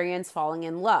experience falling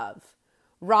in love.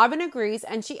 Robin agrees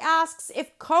and she asks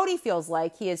if Cody feels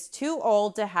like he is too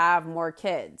old to have more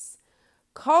kids.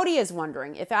 Cody is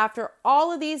wondering if after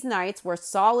all of these nights where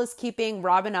Saul is keeping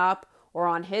Robin up, or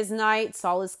on his night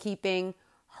Saul is keeping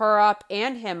her up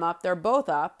and him up, they're both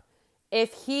up,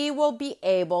 if he will be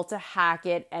able to hack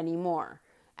it anymore.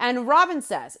 And Robin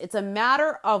says it's a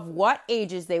matter of what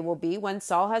ages they will be when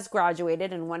Saul has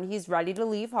graduated and when he's ready to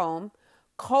leave home.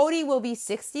 Cody will be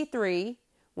 63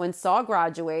 when Saul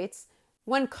graduates.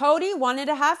 When Cody wanted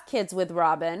to have kids with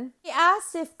Robin, he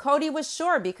asked if Cody was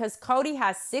sure because Cody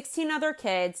has 16 other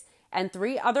kids and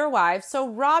 3 other wives, so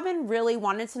Robin really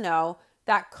wanted to know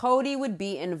that Cody would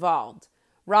be involved.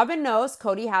 Robin knows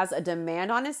Cody has a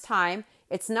demand on his time.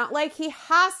 It's not like he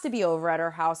has to be over at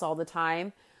her house all the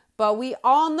time, but we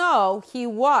all know he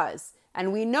was,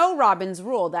 and we know Robin's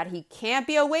rule that he can't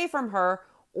be away from her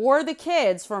or the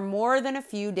kids for more than a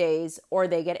few days or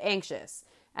they get anxious.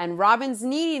 And Robin's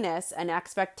neediness and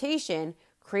expectation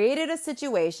created a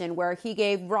situation where he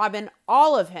gave Robin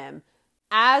all of him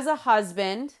as a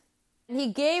husband, and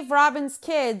he gave Robin's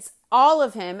kids all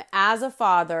of him as a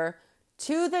father,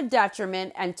 to the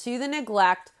detriment and to the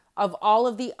neglect of all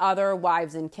of the other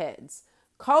wives and kids.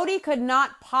 Cody could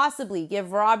not possibly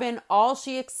give Robin all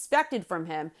she expected from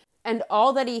him and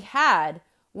all that he had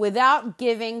without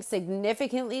giving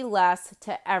significantly less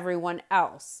to everyone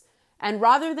else. And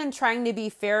rather than trying to be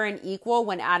fair and equal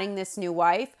when adding this new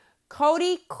wife,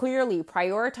 Cody clearly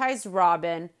prioritized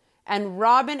Robin, and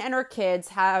Robin and her kids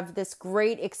have this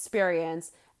great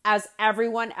experience as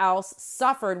everyone else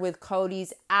suffered with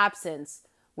Cody's absence,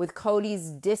 with Cody's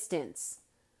distance.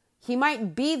 He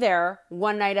might be there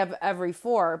one night of every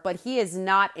 4, but he is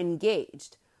not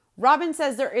engaged. Robin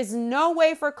says there is no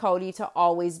way for Cody to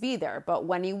always be there, but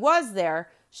when he was there,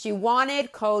 she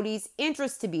wanted Cody's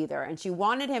interest to be there, and she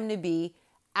wanted him to be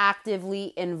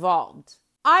actively involved.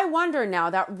 I wonder now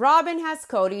that Robin has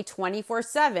Cody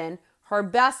 24/7, her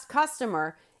best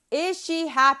customer, is she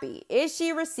happy? Is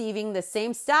she receiving the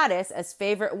same status as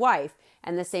favorite wife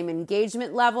and the same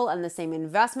engagement level and the same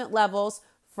investment levels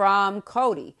from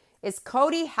Cody? Is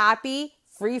Cody happy,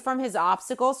 free from his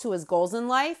obstacles to his goals in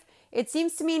life? It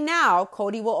seems to me now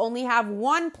Cody will only have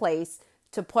one place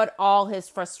to put all his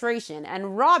frustration,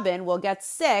 and Robin will get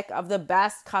sick of the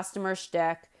best customer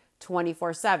shtick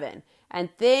 24/7,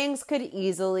 and things could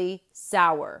easily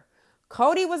sour.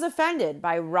 Cody was offended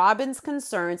by Robin's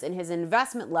concerns in his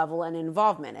investment level and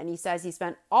involvement, and he says he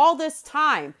spent all this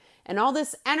time and all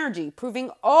this energy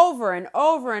proving over and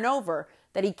over and over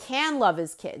that he can love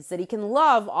his kids, that he can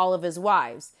love all of his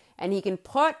wives, and he can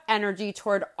put energy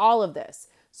toward all of this.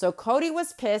 So Cody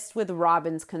was pissed with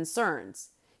Robin's concerns.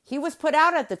 He was put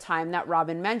out at the time that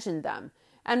Robin mentioned them.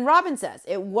 And Robin says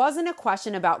it wasn't a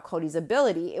question about Cody's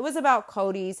ability. It was about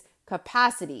Cody's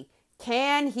capacity.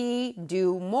 Can he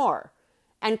do more?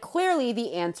 And clearly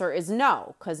the answer is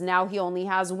no, because now he only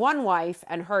has one wife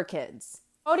and her kids.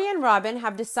 Cody and Robin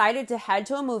have decided to head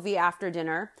to a movie after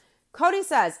dinner. Cody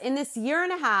says in this year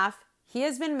and a half, he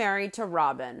has been married to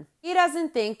Robin. He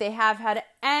doesn't think they have had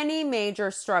any major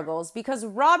struggles because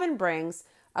Robin brings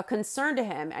a concern to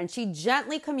him and she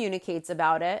gently communicates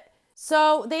about it.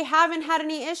 So they haven't had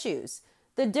any issues.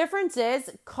 The difference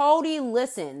is Cody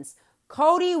listens.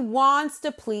 Cody wants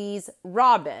to please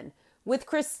Robin. With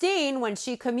Christine, when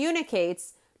she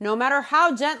communicates, no matter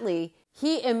how gently,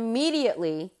 he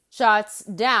immediately shuts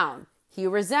down. He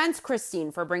resents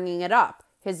Christine for bringing it up.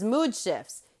 His mood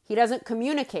shifts. He doesn't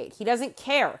communicate. He doesn't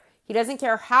care. He doesn't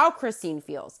care how Christine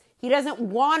feels. He doesn't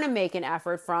want to make an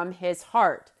effort from his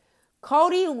heart.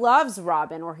 Cody loves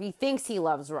Robin, or he thinks he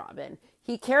loves Robin.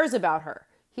 He cares about her.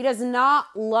 He does not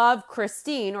love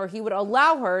Christine, or he would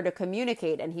allow her to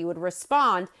communicate, and he would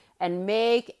respond and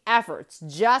make efforts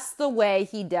just the way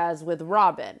he does with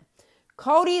Robin.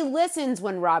 Cody listens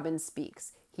when Robin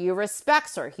speaks. He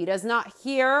respects her. He does not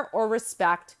hear or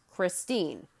respect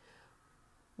Christine.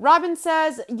 Robin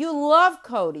says, you love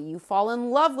Cody. You fall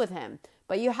in love with him,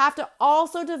 but you have to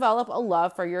also develop a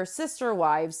love for your sister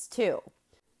wives too.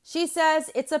 She says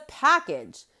it's a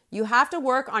package. You have to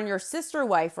work on your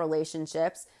sister-wife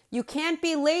relationships. You can't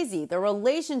be lazy. The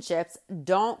relationships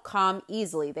don't come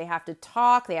easily. They have to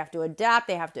talk, they have to adapt,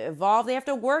 they have to evolve, they have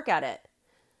to work at it.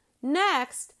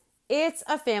 Next, it's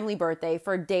a family birthday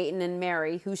for Dayton and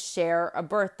Mary, who share a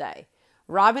birthday.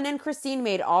 Robin and Christine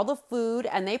made all the food,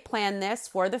 and they planned this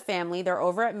for the family. They're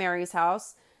over at Mary's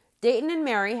house. Dayton and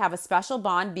Mary have a special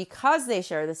bond because they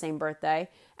share the same birthday.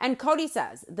 And Cody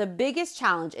says the biggest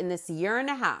challenge in this year and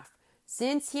a half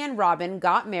since he and Robin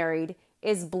got married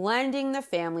is blending the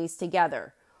families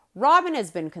together. Robin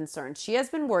has been concerned. She has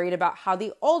been worried about how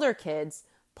the older kids,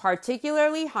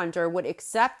 particularly Hunter, would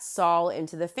accept Saul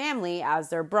into the family as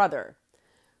their brother.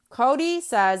 Cody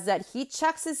says that he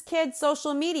checks his kids'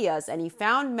 social medias, and he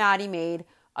found Maddie made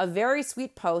a very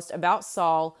sweet post about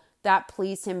Saul that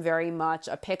pleased him very much,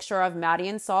 a picture of Maddie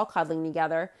and Saul cuddling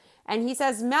together. And he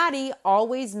says Maddie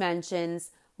always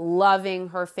mentions loving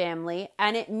her family,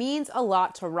 and it means a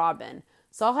lot to Robin.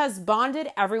 Saul has bonded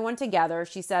everyone together.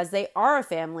 She says they are a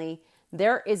family.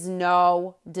 There is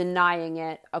no denying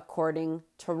it, according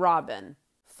to Robin.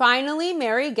 Finally,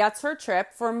 Mary gets her trip.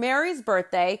 For Mary's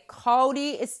birthday,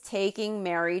 Cody is taking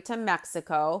Mary to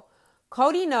Mexico.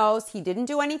 Cody knows he didn't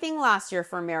do anything last year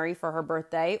for Mary for her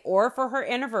birthday or for her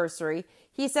anniversary.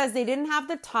 He says they didn't have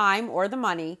the time or the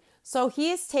money, so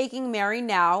he is taking Mary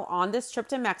now on this trip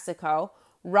to Mexico.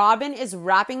 Robin is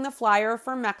wrapping the flyer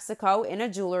for Mexico in a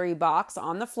jewelry box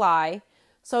on the fly.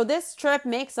 So this trip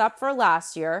makes up for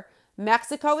last year.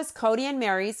 Mexico is Cody and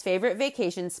Mary's favorite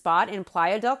vacation spot in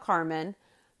Playa del Carmen.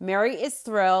 Mary is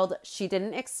thrilled. She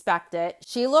didn't expect it.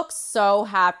 She looks so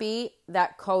happy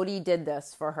that Cody did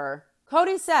this for her.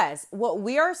 Cody says, what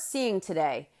we are seeing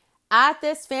today at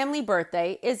this family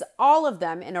birthday is all of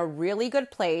them in a really good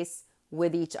place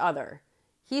with each other.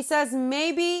 He says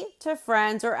maybe to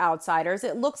friends or outsiders,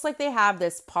 it looks like they have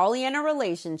this Pollyanna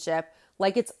relationship,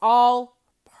 like it's all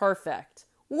perfect.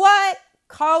 What?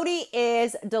 Cody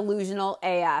is delusional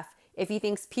AF if he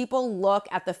thinks people look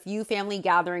at the few family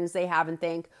gatherings they have and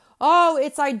think, oh,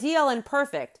 it's ideal and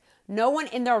perfect. No one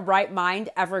in their right mind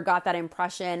ever got that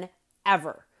impression,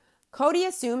 ever. Cody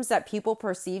assumes that people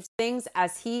perceive things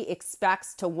as he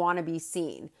expects to want to be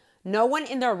seen. No one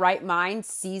in their right mind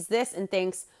sees this and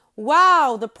thinks,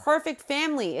 wow, the perfect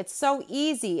family. It's so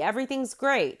easy. Everything's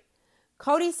great.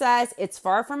 Cody says it's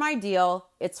far from ideal.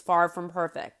 It's far from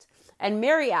perfect. And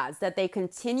Mary adds that they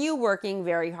continue working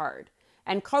very hard.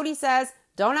 And Cody says,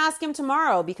 don't ask him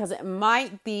tomorrow because it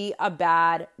might be a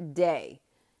bad day.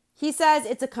 He says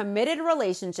it's a committed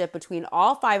relationship between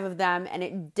all five of them, and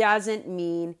it doesn't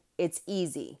mean it's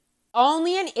easy.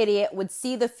 Only an idiot would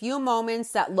see the few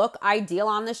moments that look ideal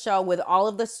on the show with all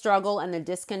of the struggle and the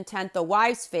discontent the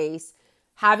wives face,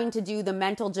 having to do the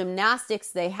mental gymnastics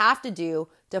they have to do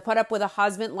to put up with a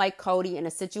husband like Cody in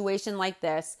a situation like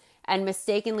this, and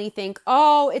mistakenly think,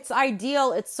 oh, it's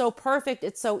ideal, it's so perfect,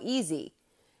 it's so easy.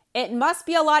 It must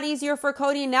be a lot easier for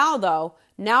Cody now, though,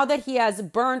 now that he has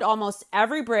burned almost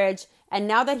every bridge and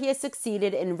now that he has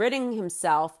succeeded in ridding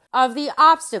himself of the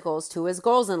obstacles to his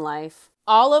goals in life.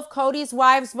 All of Cody's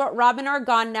wives but Robin are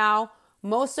gone now.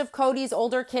 Most of Cody's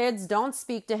older kids don't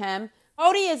speak to him.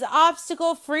 Cody is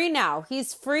obstacle-free now.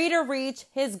 He's free to reach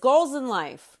his goals in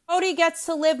life. Cody gets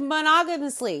to live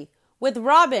monogamously with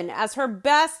Robin as her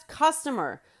best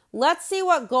customer. Let's see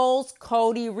what goals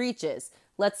Cody reaches.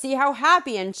 Let's see how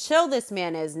happy and chill this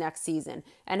man is next season,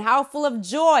 and how full of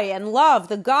joy and love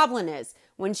the goblin is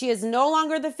when she is no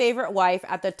longer the favorite wife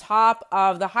at the top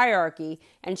of the hierarchy,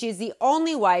 and she's the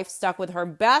only wife stuck with her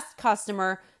best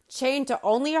customer, chained to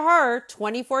only her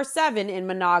 24/7 in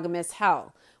monogamous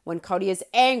hell. When Cody is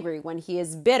angry, when he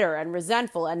is bitter and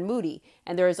resentful and moody,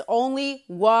 and there is only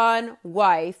one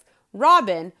wife,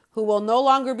 Robin, who will no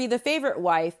longer be the favorite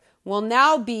wife, will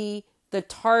now be the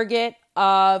target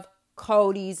of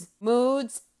Cody's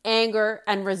moods, anger,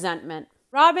 and resentment.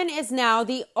 Robin is now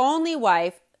the only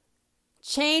wife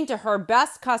chained to her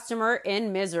best customer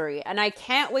in misery, and I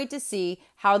can't wait to see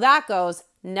how that goes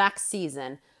next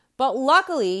season. But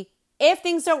luckily, if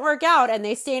things don't work out and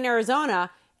they stay in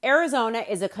Arizona, Arizona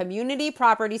is a community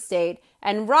property state,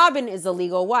 and Robin is the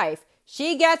legal wife.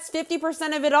 She gets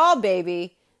 50% of it all,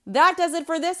 baby. That does it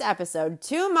for this episode.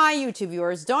 To my YouTube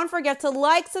viewers, don't forget to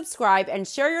like, subscribe, and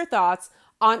share your thoughts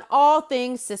on all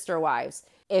things Sister Wives.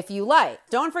 If you like,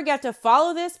 don't forget to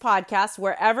follow this podcast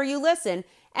wherever you listen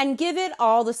and give it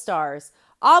all the stars.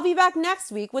 I'll be back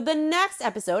next week with the next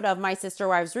episode of my Sister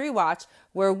Wives Rewatch,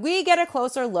 where we get a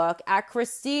closer look at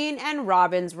Christine and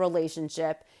Robin's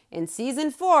relationship in Season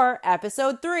 4,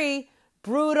 Episode 3,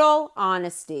 Brutal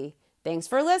Honesty. Thanks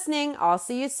for listening. I'll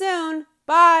see you soon.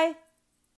 Bye.